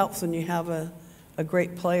really helps when you have a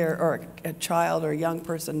great player or a child or a young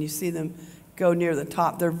person, you see them go near the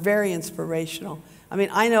top. They're very inspirational. I mean,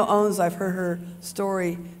 I know Owens, I've heard her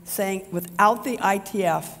story saying, without the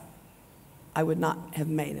ITF, I would not have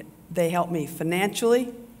made it. They helped me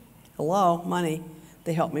financially. Hello, money.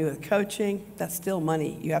 They helped me with coaching. That's still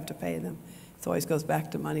money. You have to pay them. It always goes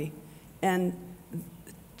back to money. And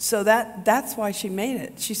so that's why she made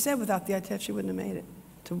it. She said without the ITF, she wouldn't have made it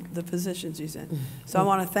to the position she's in. So I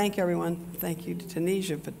want to thank everyone. Thank you to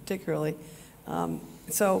Tunisia particularly.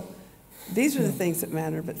 So these are the things that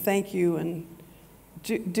matter, but thank you, and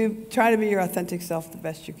do try to be your authentic self the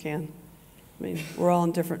best you can. I mean, we're all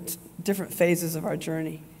in different phases of our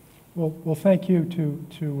journey. Well, thank you to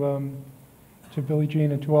Billie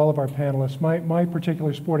Jean and to all of our panelists. My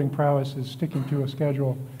particular sporting prowess is sticking to a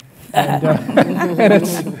schedule. And,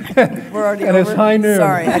 it's high noon.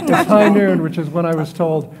 Sorry, it's high noon, which is when I was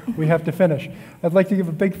told we have to finish. I'd like to give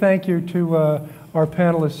a big thank you to our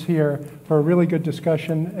panelists here for a really good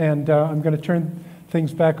discussion, and I'm going to turn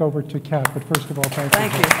things back over to Kat. But first of all, thank you.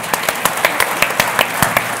 Thank you.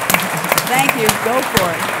 Thank you. Go for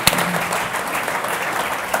it.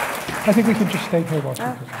 I think we can just stay here.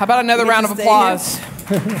 How about another round of applause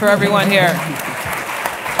for everyone here?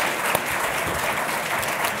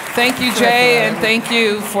 Thank you, Jay, and thank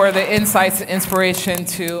you for the insights and inspiration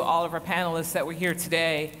to all of our panelists that were here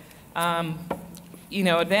today. You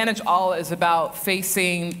know, Advantage All is about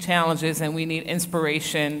facing challenges, and we need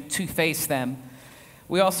inspiration to face them.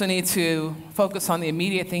 We also need to focus on the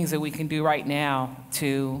immediate things that we can do right now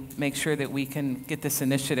to make sure that we can get this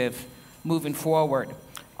initiative moving forward.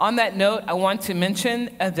 On that note, I want to mention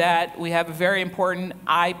that we have a very important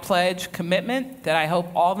I Pledge commitment that I hope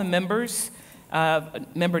all the members,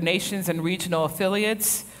 member nations and regional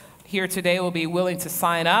affiliates here today will be willing to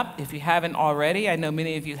sign up if you haven't already. I know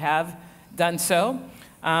many of you have done so.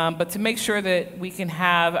 But to make sure that we can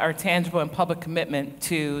have our tangible and public commitment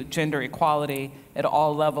to gender equality at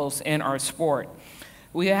all levels in our sport.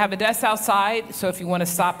 We have a desk outside, so if you want to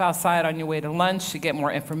stop outside on your way to lunch to get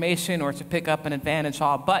more information or to pick up an Advantage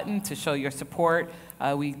All button to show your support,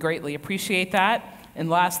 we greatly appreciate that. And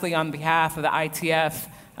lastly, on behalf of the ITF,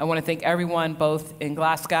 I want to thank everyone, both in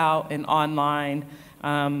Glasgow and online,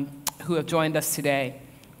 who have joined us today.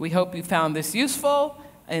 We hope you found this useful,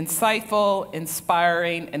 insightful,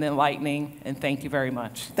 inspiring, and enlightening, and thank you very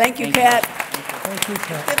much. Thank you, Kat. Thank you,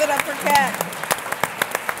 Kat. Give it up for Kat.